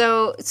matter.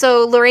 So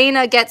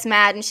Lorena gets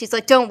mad and she's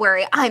like, "Don't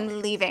worry,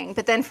 I'm leaving."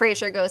 But then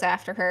Frasier goes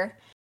after her,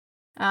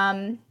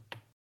 and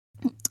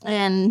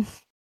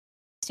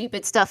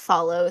stupid stuff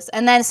follows.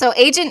 And then so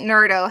Agent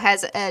Nerdo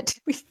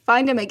we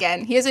find him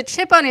again. He has a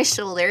chip on his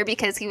shoulder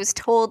because he was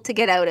told to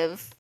get out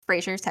of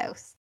Frasier's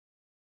house,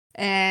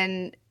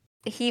 and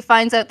he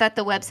finds out that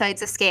the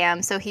website's a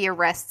scam. So he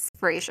arrests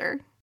Frasier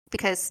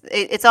because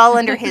it's all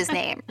under his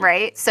name,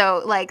 right?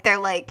 So like they're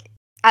like,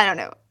 I don't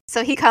know.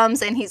 So he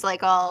comes and he's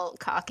like all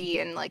cocky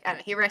and like, I don't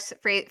know, he arrests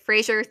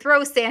Frasier,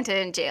 throws Santa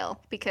in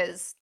jail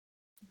because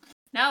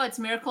now it's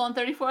Miracle on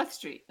 34th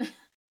Street.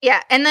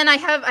 Yeah, and then I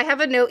have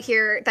a note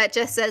here that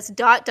just says ...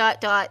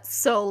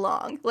 so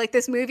long. Like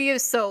this movie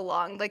is so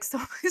long. Like so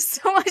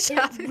much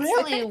happens. It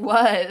really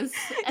was.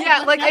 And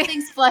yeah, like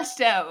nothing's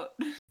fleshed out.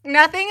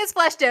 Nothing is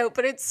fleshed out,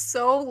 but it's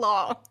so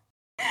long.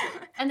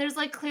 And there's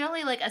like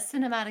clearly like a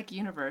cinematic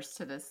universe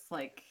to this,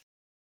 like.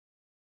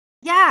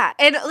 Yeah,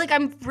 and like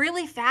I'm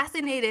really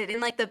fascinated in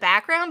like the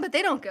background, but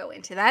they don't go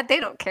into that. They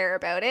don't care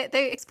about it.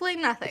 They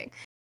explain nothing.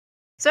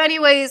 So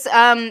anyways,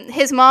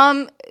 his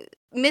mom,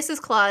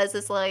 Mrs. Claus,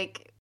 is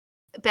like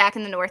back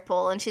in the North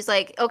Pole, and she's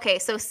like, okay,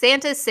 so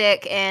Santa's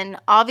sick, and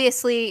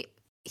obviously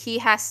he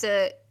has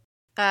to,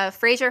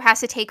 Frasier has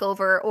to take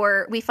over,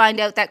 or we find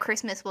out that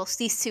Christmas will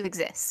cease to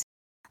exist.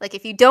 Like,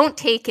 if you don't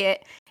take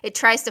it, it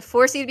tries to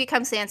force you to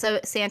become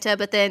Santa,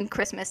 but then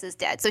Christmas is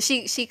dead. So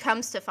she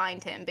comes to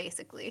find him,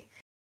 basically.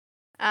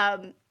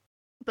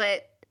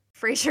 But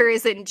Frasier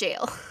is in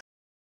jail.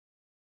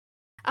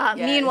 Yes.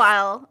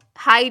 Meanwhile,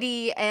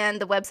 Heidi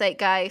and the website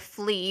guy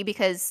flee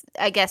because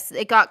I guess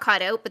it got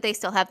caught out, but they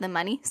still have the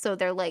money. So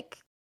they're like,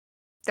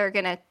 they're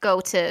going to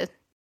go to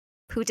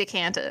Punta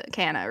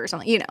Cana or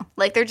something, you know,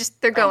 like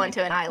they're going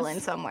to an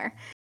island somewhere.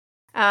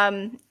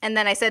 And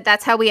then I said,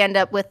 that's how we end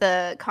up with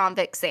a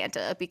convict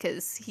Santa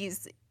because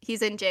he's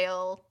in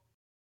jail.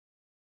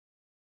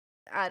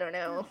 I don't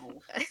know.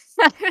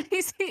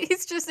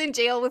 He's just in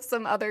jail with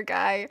some other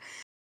guy.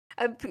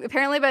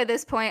 Apparently by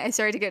this point I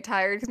started to get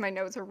tired because my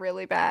notes are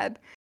really bad.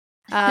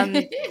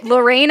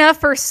 Lorena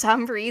for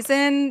some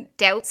reason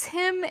doubts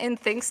him and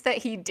thinks that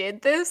he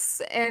did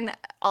this, and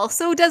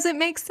also doesn't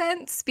make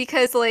sense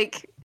because,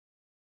 like,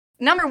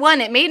 number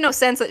one, it made no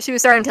sense that she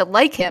was starting to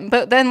like him,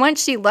 but then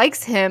once she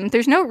likes him,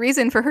 there's no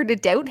reason for her to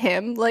doubt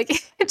him. Like,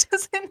 it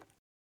doesn't.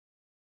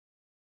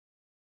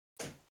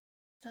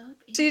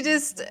 She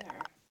just.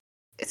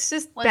 It's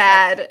just What's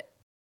bad. That?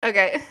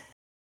 Okay.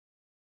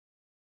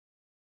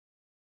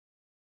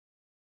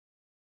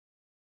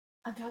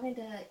 I'm talking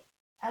to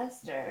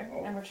Esther,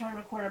 and we're trying to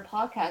record a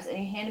podcast, and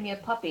he handed me a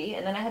puppy,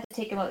 and then I had to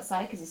take him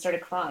outside because he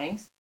started crying,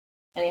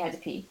 and he had to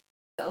pee.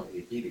 So.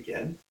 He peed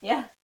again?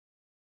 Yeah.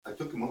 I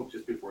took him out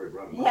just before I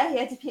brought him Yeah, he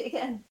had to pee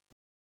again.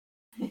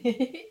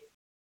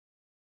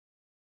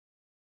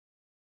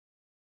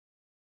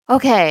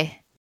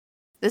 Okay.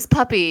 This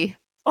puppy.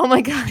 Oh my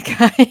god,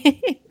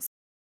 guys.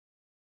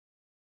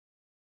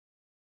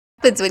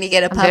 Happens when you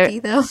get a puppy,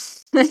 though.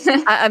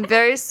 I'm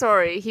very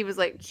sorry. He was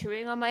like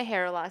chewing on my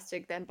hair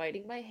elastic, then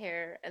biting my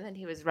hair, and then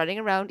he was running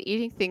around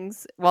eating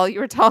things while you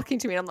were talking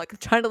to me. And I'm like, I'm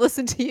trying to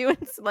listen to you, and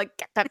it's like,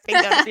 get that thing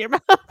out of your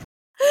mouth.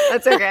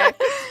 That's okay.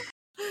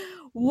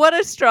 What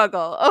a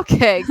struggle.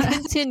 Okay,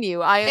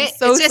 continue. I am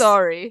so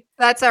sorry.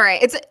 That's all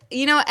right. It's,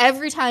 you know,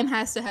 every time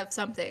has to have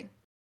something.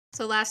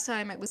 So last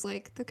time it was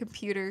like the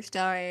computer's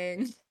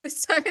dying.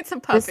 This time it's a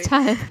puppy. This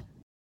time.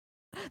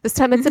 This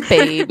time it's a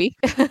baby.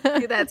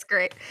 That's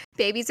great.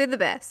 Babies are the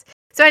best.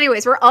 So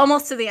anyways, we're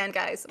almost to the end,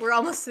 guys. We're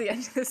almost to the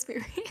end of this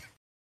movie.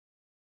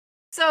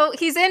 So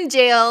he's in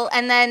jail,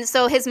 and then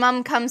so his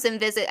mom comes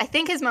and I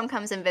think his mom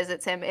comes and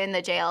visits him in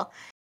the jail.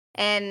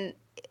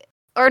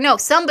 Or no,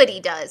 somebody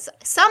does.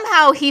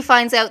 Somehow he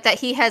finds out that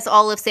he has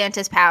all of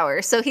Santa's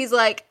powers. So he's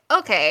like,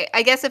 okay,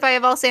 I guess if I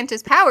have all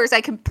Santa's powers, I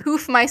can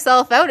poof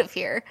myself out of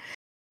here.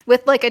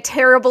 With like a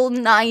terrible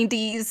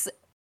 90s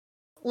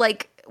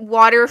like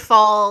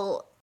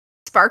waterfall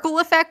sparkle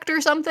effect or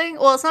something.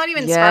 Well, it's not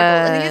even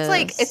sparkle. I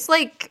think it's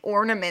like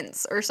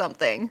ornaments or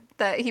something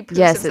that he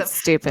poofs himself. It's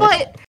stupid.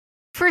 But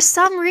for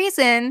some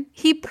reason,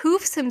 he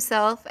poofs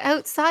himself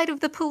outside of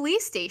the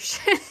police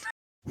station.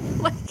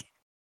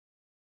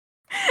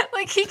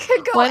 Like he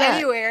could go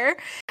anywhere.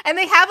 And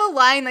they have a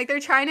line, like they're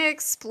trying to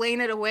explain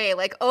it away.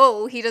 Like,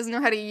 oh, he doesn't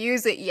know how to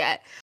use it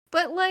yet.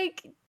 But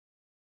like,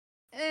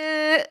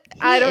 I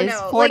don't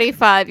know. He's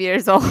 45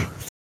 years old.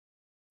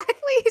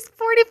 Exactly, he's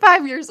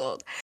 45 years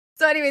old.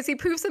 So anyways, he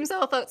poofs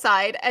himself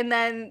outside, and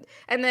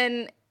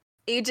then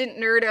Agent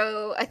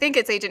Nerdo, I think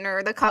it's Agent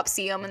Nerdo, the cops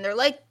see him, and they're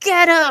like,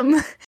 get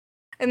him!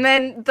 And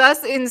then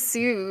thus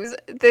ensues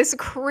this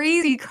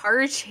crazy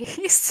car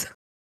chase.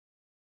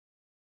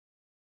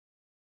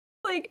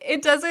 Like,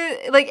 it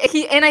doesn't, like,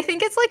 and I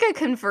think it's like a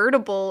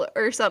convertible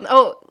or something.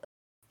 Oh,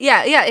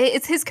 yeah,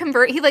 it's his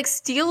he like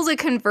steals a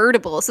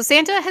convertible. So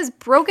Santa has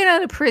broken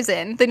out of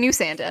prison, the new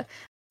Santa,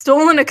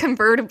 stolen a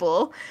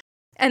convertible,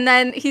 and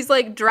then he's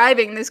like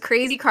driving this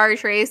crazy car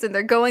chase, and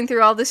they're going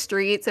through all the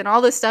streets, and all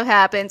this stuff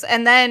happens,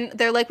 and then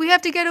they're like, we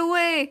have to get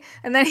away,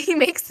 and then he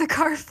makes the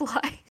car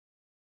fly.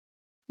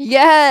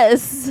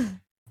 Yes! And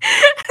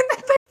then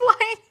they're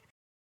flying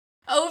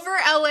over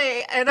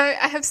LA, and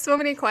I have so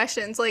many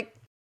questions, like,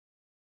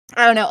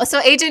 I don't know. So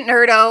Agent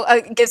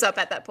Nerdo gives up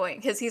at that point,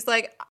 because he's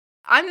like,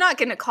 I'm not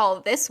going to call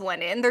this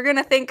one in. They're going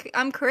to think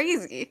I'm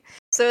crazy.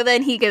 So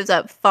then he gives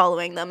up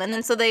following them. And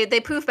then so they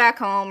poof back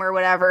home or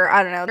whatever.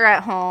 I don't know. They're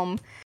at home.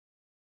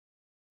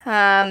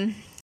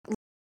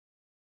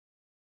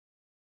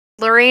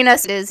 Lorena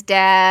is his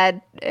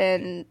dad,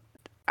 and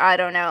I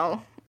don't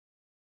know.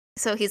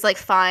 So he's like,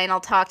 fine, I'll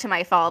talk to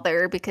my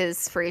father,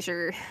 because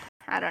Frasier,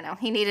 I don't know.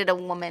 He needed a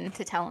woman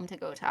to tell him to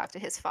go talk to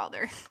his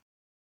father.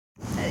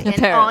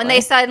 And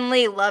they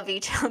suddenly love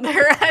each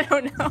other. I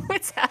don't know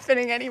what's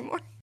happening anymore.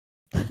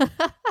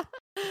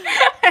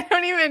 I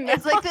don't even know.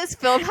 It's like this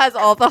film has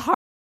all the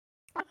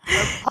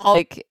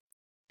like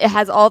it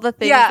has all the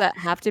things that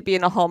have to be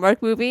in a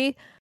Hallmark movie,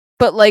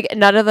 but like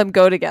none of them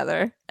go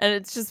together, and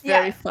it's just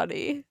very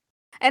funny.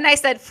 And I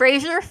said,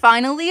 Frasier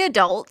finally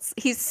adults.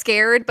 He's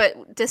scared,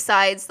 but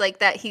decides like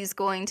that he's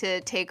going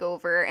to take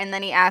over, and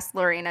then he asks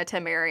Lorena to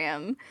marry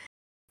him,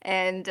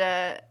 and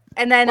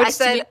then I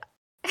said,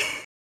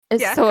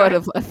 it's so out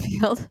of left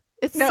field.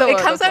 It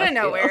comes out of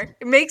nowhere.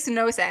 It makes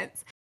no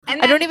sense. And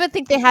then, I don't even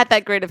think they had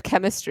that great of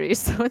chemistry,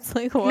 so it's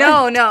like, what?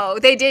 No,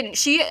 they didn't.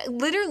 She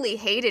literally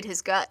hated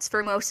his guts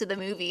for most of the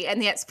movie,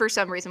 and yet for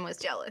some reason was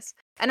jealous.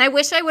 And I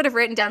wish I would have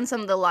written down some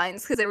of the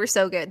lines, because they were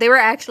so good. They were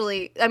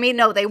actually, I mean,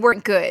 no, they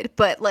weren't good,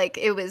 but like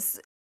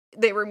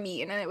they were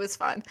mean, and it was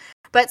fun.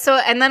 But so,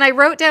 and then I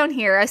wrote down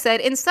here, I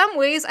said, in some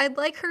ways, I'd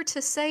like her to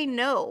say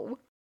no,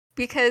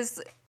 because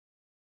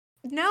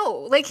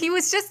no, like he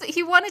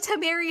wanted to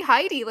marry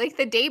Heidi like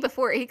the day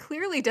before. He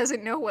clearly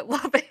doesn't know what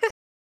love is.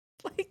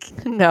 Like,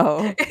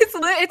 no, it's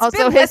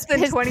also been less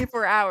than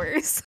 24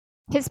 hours.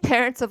 His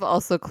parents have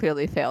also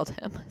clearly failed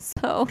him.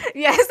 So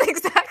yes,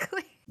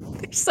 exactly.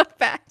 They're so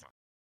bad.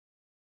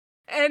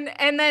 And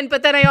then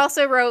I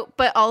also wrote,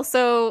 but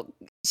also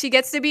she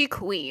gets to be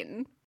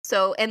queen,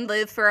 so and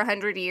live for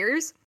 100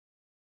 years.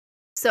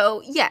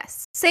 So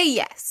yes, say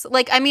yes.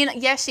 Like, I mean,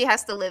 yes, she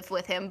has to live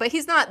with him, but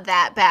he's not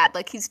that bad.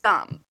 Like, he's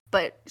dumb,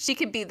 but she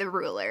could be the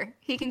ruler.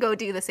 He can go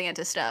do the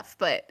Santa stuff,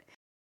 but.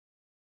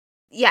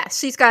 Yes,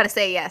 she's got to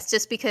say yes,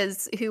 just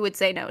because who would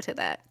say no to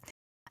that?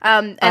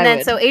 And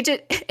then so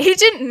Agent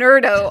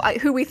Nerdo,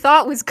 who we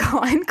thought was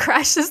gone,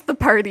 crashes the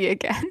party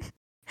again.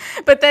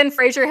 But then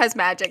Frasier has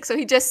magic, so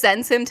he just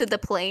sends him to the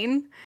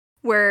plane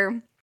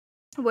where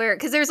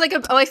because there's like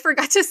I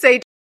forgot to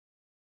say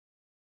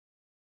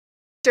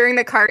during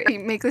the car he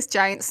makes this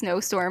giant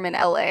snowstorm in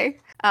LA.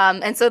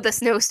 And so the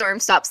snowstorm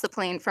stops the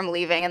plane from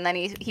leaving, and then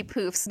he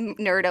poofs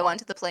Nerdo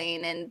onto the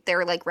plane, and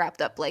they're like wrapped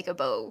up like a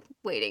bow,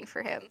 waiting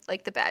for him,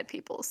 like the bad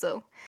people.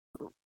 So,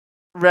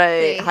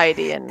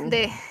 Heidi and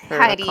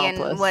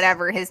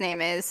whatever his name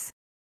is,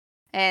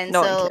 and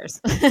no so one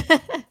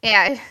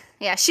cares.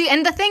 yeah. She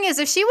and the thing is,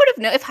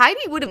 if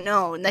Heidi would have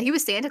known that he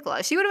was Santa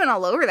Claus, she would have been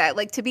all over that.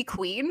 Like, to be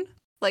queen,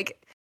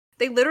 like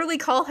they literally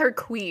call her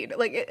queen,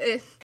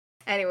 like.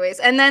 Anyways,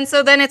 and then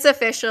it's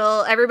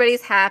official.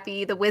 Everybody's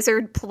happy. The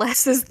wizard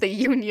blesses the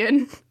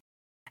union,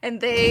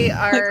 and they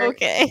are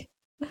okay.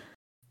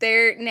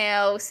 They're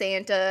now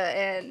Santa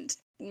and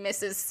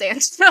Mrs.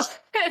 Santa,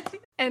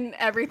 and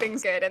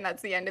everything's good. And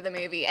that's the end of the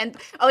movie. And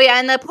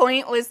and the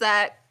point was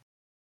that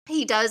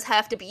he does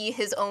have to be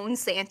his own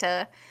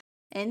Santa,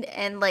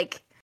 and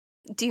like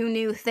do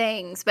new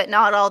things, but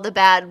not all the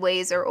bad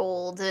ways are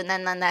old. And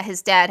then that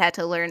his dad had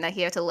to learn that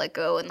he had to let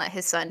go and let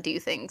his son do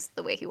things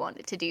the way he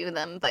wanted to do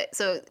them. But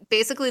so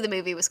basically the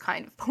movie was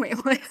kind of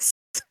pointless.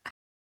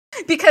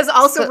 Because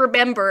also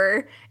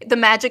remember, the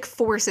magic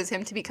forces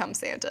him to become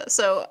Santa.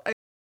 So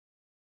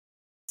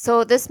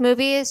this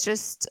movie is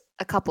just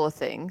a couple of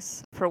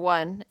things. For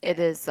one, it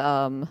is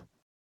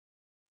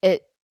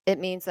it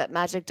means that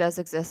magic does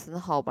exist in the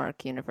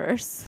Hallmark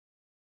universe.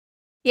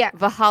 Yeah.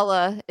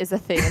 Valhalla is a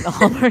thing in the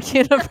Hallmark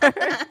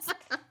universe.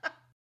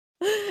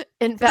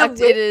 In fact,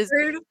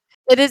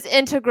 it is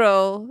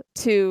integral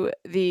to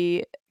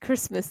the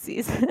Christmas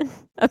season,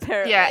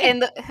 apparently. Yeah,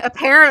 and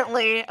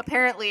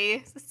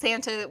apparently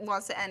Santa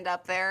wants to end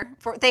up there.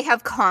 They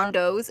have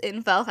condos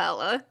in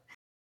Valhalla.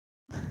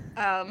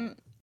 I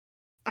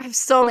have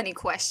so many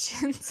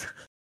questions.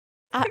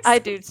 I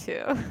do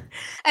too.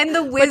 And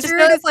the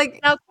wizard is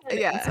like,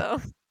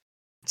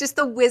 just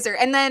the wizard.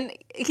 And then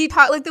he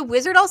taught, like, the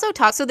wizard also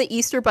talks, so the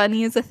Easter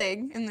Bunny is a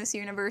thing in this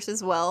universe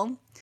as well.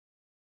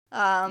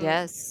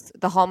 Yes,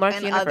 the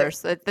Hallmark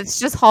universe. It's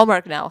just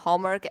Hallmark now.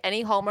 Hallmark,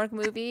 any Hallmark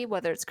movie,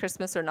 whether it's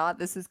Christmas or not,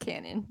 this is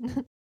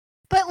canon.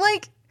 But,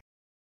 like,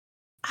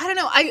 I don't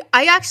know.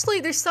 I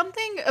actually, there's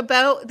something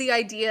about the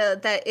idea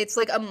that it's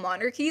like a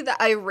monarchy that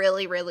I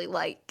really, really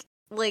like.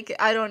 Like,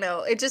 I don't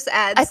know. It just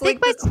adds. I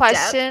think my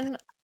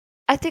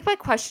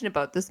question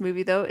about this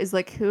movie though is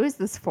like, who is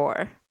this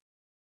for?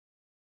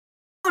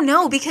 Oh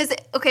no, because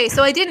okay,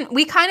 so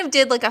we kind of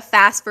did like a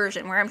fast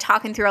version where I'm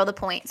talking through all the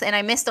points, and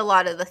I missed a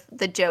lot of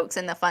the jokes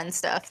and the fun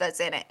stuff that's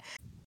in it.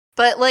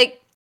 But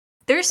like,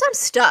 there's some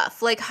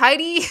stuff like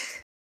Heidi.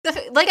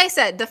 Like I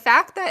said, the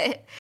fact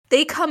that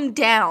they come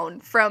down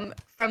from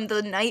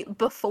the night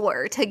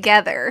before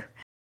together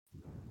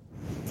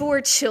for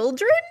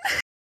children.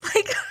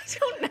 Like, I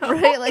don't know.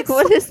 Right? Like,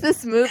 what is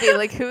this movie?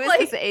 Like, who is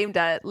this aimed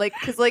at? Like,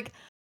 because, like,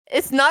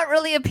 it's not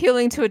really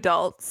appealing to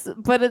adults,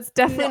 but it's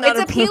definitely not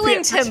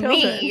appealing to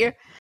me.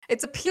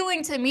 It's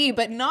appealing to me,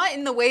 but not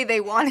in the way they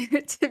wanted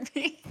it to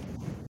be.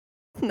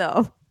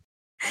 No.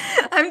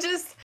 I'm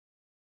just...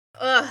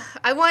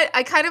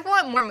 I kind of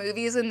want more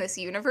movies in this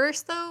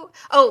universe, though.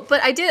 Oh,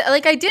 but I did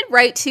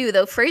write, too,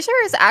 though. Frasier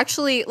is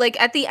actually, like,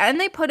 at the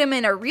end, they put him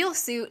in a real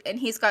suit, and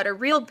he's got a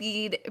real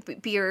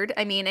beard,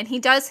 and he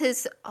does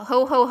his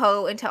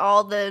ho-ho-ho into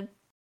all the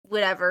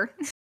whatever.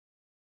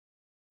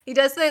 He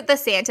does the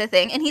Santa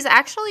thing, and he's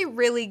actually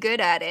really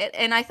good at it,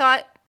 and I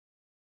thought,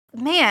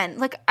 man,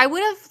 like, I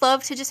would have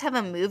loved to just have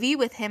a movie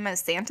with him as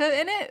Santa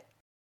in it.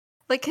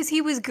 Like, because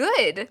he was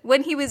good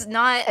when he was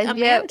not a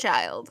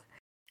man-child.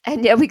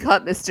 And yeah, we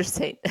got Mr.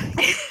 Saint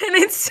Nick. And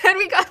instead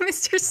we got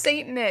Mr.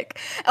 Saint Nick.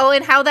 Oh,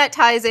 and how that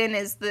ties in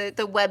is the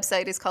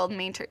website is called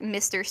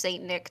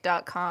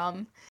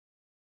MrSaintNick.com.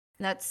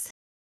 That's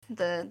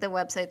the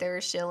website they were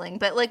shilling.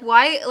 But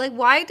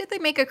why did they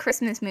make a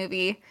Christmas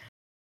movie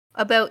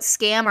about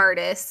scam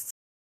artists?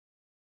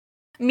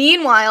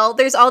 Meanwhile,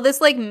 there's all this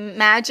like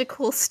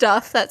magical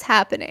stuff that's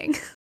happening.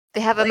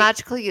 They have a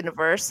magical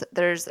universe.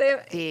 There's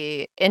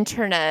the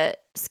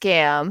internet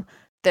scam.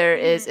 There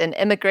is an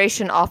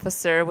immigration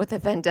officer with a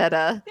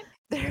vendetta.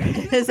 There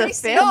is a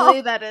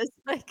family that is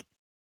like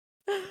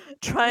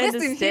trying to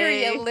stay. Listen here,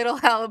 you little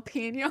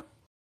jalapeno.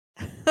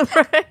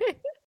 Right?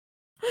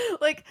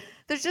 Like,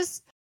 there's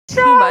just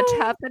too much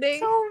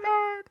happening. So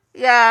bad.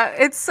 Yeah,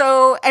 it's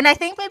so, and I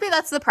think maybe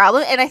that's the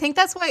problem, and I think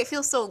that's why it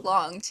feels so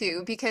long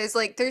too, because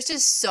like there's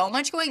just so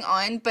much going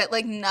on, but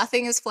like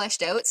nothing is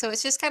fleshed out, so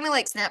it's just kind of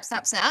like snap,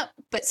 snap, snap.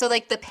 But so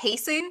like the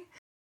pacing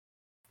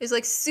is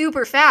like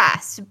super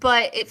fast,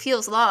 but it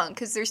feels long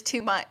because there's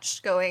too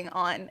much going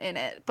on in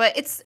it. But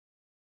it's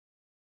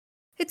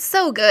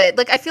so good.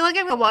 Like, I feel like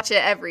I'm gonna watch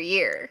it every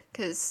year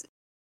because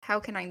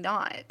how can I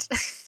not?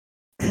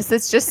 Because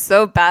it's just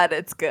so bad,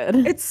 it's good.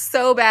 It's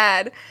so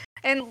bad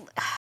and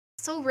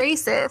so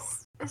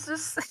racist. It's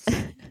just so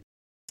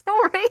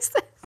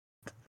racist.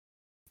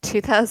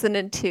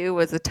 2002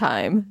 was a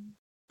time.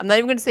 I'm not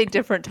even gonna say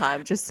different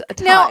time, just a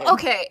time. No,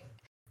 okay.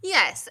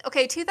 Yes.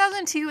 Okay,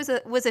 2002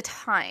 was a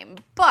time,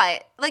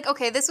 but like,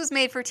 okay, this was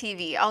made for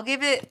TV. I'll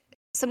give it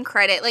some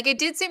credit. Like, it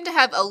did seem to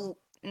have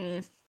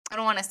I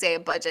don't want to say a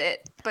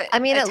budget, but I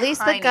mean, at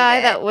least the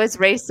guy that was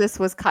racist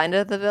was kind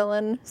of the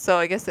villain, so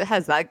I guess it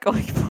has that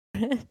going for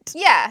it.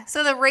 Yeah.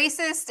 So the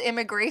racist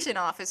immigration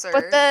officer.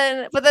 But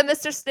then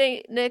Mr.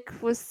 Saint Nick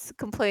was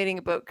complaining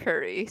about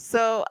curry,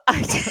 so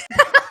I don't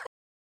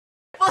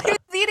Well, he was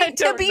eating.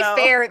 To be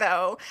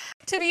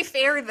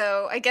fair,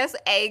 though, I guess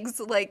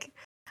eggs like.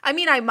 I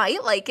mean, I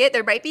might like it.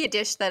 There might be a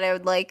dish that I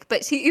would like,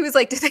 but he was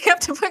like, do they have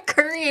to put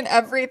curry in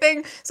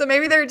everything? So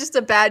maybe they're just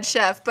a bad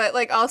chef, but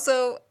like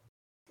also,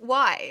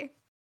 why?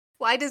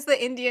 Why does the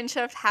Indian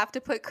chef have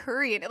to put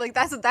curry in it? Like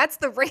that's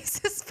the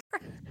racist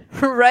part.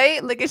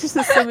 Right? Like, it's just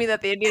assuming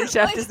that the Indian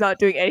chef is not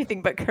doing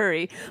anything but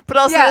curry. But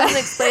also it doesn't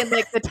explain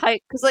like the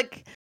type, because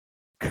like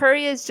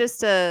curry is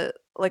just a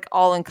like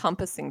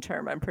all-encompassing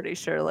term, I'm pretty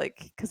sure,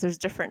 like because there's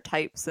different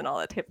types and all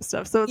that type of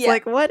stuff. So it's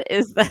like, what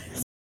is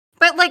this?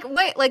 But like,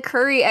 wait, like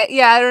curry?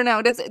 Yeah, I don't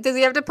know. Does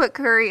he have to put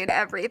curry in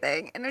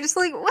everything? And I'm just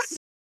like, what?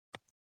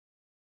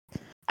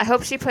 I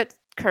hope she put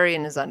curry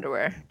in his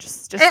underwear.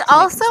 Just It to make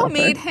also himself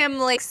made heard. him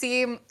like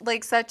seem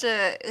like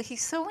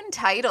he's so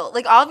entitled.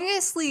 Like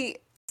obviously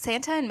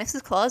Santa and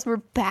Mrs. Claus were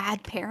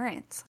bad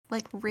parents.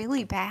 Like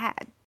really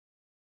bad.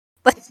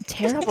 Like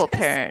Terrible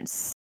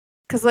parents.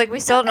 Because like we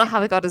still don't know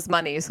how he got his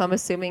money, so I'm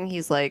assuming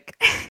he's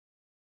like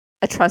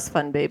a trust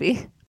fund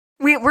baby.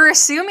 We're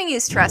assuming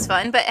he's trust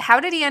fund, but how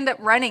did he end up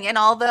running in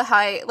all the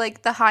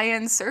high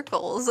end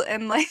circles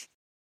and like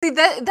see,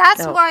 that's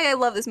No. why I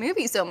love this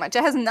movie so much.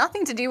 It has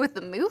nothing to do with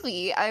the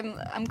movie.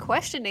 I'm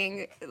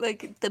questioning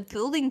like the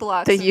building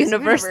blocks The of this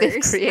universe they've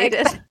universe.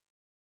 created. Like,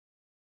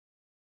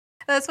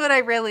 that's what I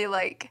really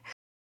like.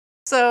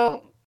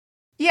 So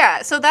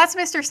yeah, so that's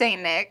Mr.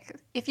 Saint Nick.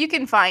 If you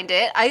can find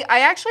it, I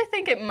actually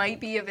think it might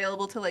be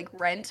available to like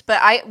rent,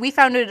 but we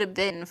found it at a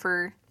bin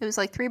for it was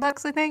like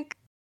 $3, I think.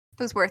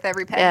 It was worth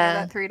every penny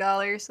Yeah. of that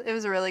 $3. It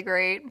was really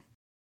great.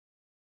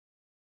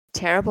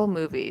 Terrible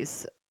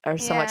movies are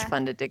so much Yeah.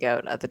 fun to dig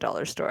out at the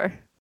dollar store.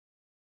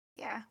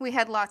 Yeah, we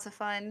had lots of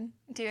fun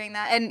doing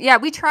that. And yeah,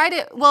 we tried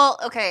it. Well,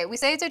 okay, we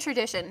say it's a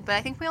tradition, but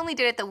I think we only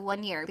did it the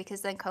 1 year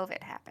because then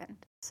COVID happened.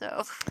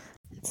 So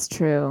It's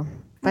true.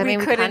 But We I mean,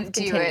 we couldn't kind of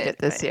do continued it, it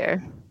this but-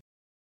 year.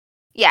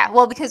 yeah,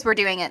 well, because we're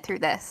doing it through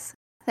this.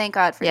 Thank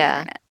God for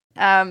Yeah. the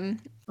internet.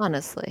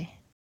 Honestly.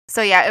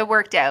 So yeah, it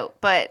worked out,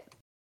 but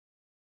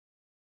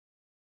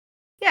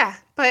yeah,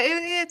 but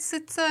it's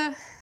It's a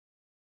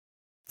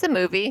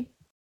movie.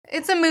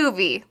 It's a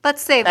movie.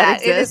 Let's say That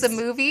that. It is a exists.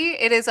 movie.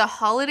 It is a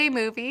holiday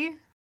movie.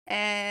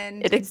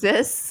 And It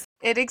exists.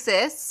 it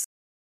exists.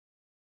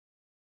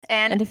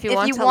 And if you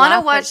want to wanna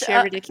laugh watch at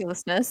sheer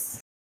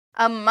ridiculousness,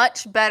 a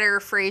much better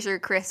Frasier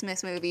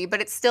Christmas movie,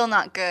 but it's still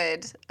not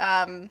good.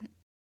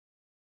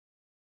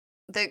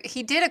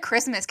 He did a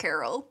Christmas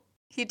Carol.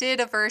 He did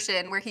a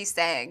version where he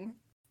sang,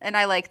 and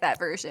I like that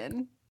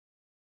version.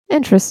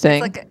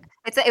 interesting.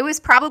 It was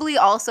probably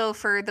also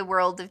for the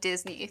world of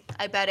Disney.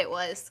 I bet it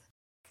was.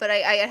 But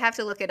I'd have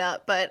to look it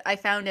up, but I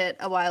found it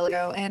a while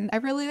ago, and I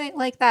really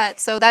like that.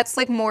 So that's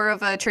like more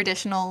of a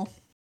traditional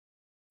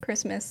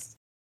Christmas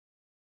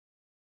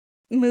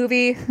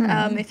movie.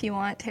 If you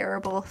want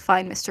terrible,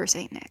 find Mr.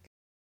 Saint Nick.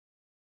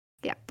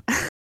 Yep.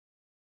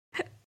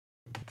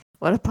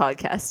 What a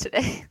podcast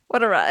today.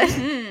 What a ride.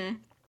 Mhm.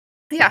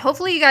 Yeah,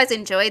 hopefully you guys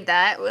enjoyed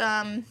that.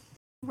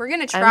 We're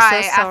gonna I'm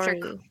try so after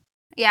sorry.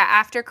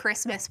 after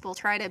Christmas. We'll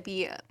try to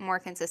be more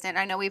consistent.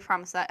 I know we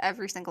promise that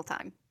every single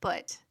time,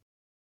 but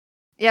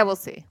Yeah, we'll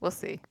see. We'll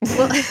see.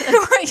 well,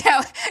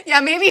 yeah.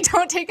 Maybe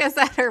don't take us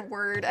at our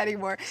word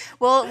anymore.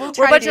 We'll We're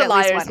try a bunch to do of at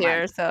least liars one here,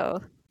 month.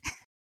 so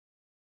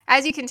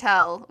As you can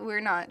tell,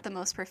 we're not the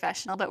most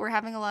professional, but we're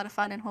having a lot of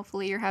fun, and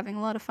hopefully you're having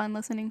a lot of fun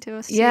listening to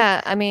us. Too.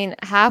 yeah. I mean,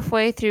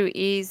 halfway through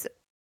E's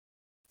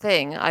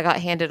thing, I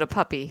got handed a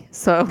puppy,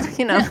 so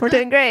we're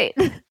doing great.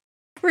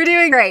 We're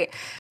doing great.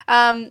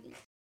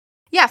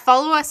 Yeah,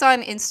 follow us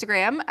on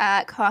Instagram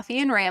at Coffee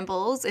and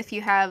Rambles. If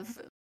you have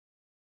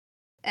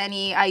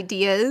any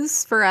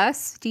ideas for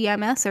us,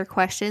 DM us or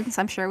questions.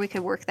 I'm sure we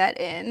could work that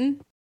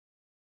in.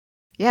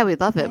 Yeah, we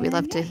love it. We And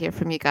love to hear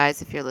from you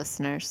guys if you're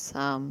listeners.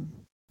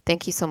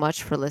 Thank you so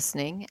much for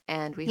listening,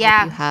 and we hope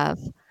Yeah. you have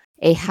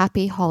a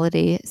happy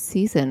holiday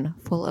season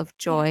full of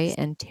joy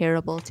and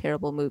terrible,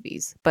 terrible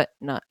movies, but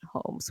not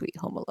Home Sweet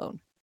Home Alone.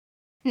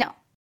 No,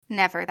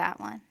 never that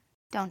one.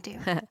 Don't do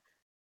it.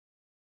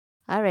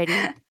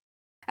 Alrighty.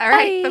 All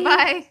right, Bye.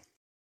 bye-bye.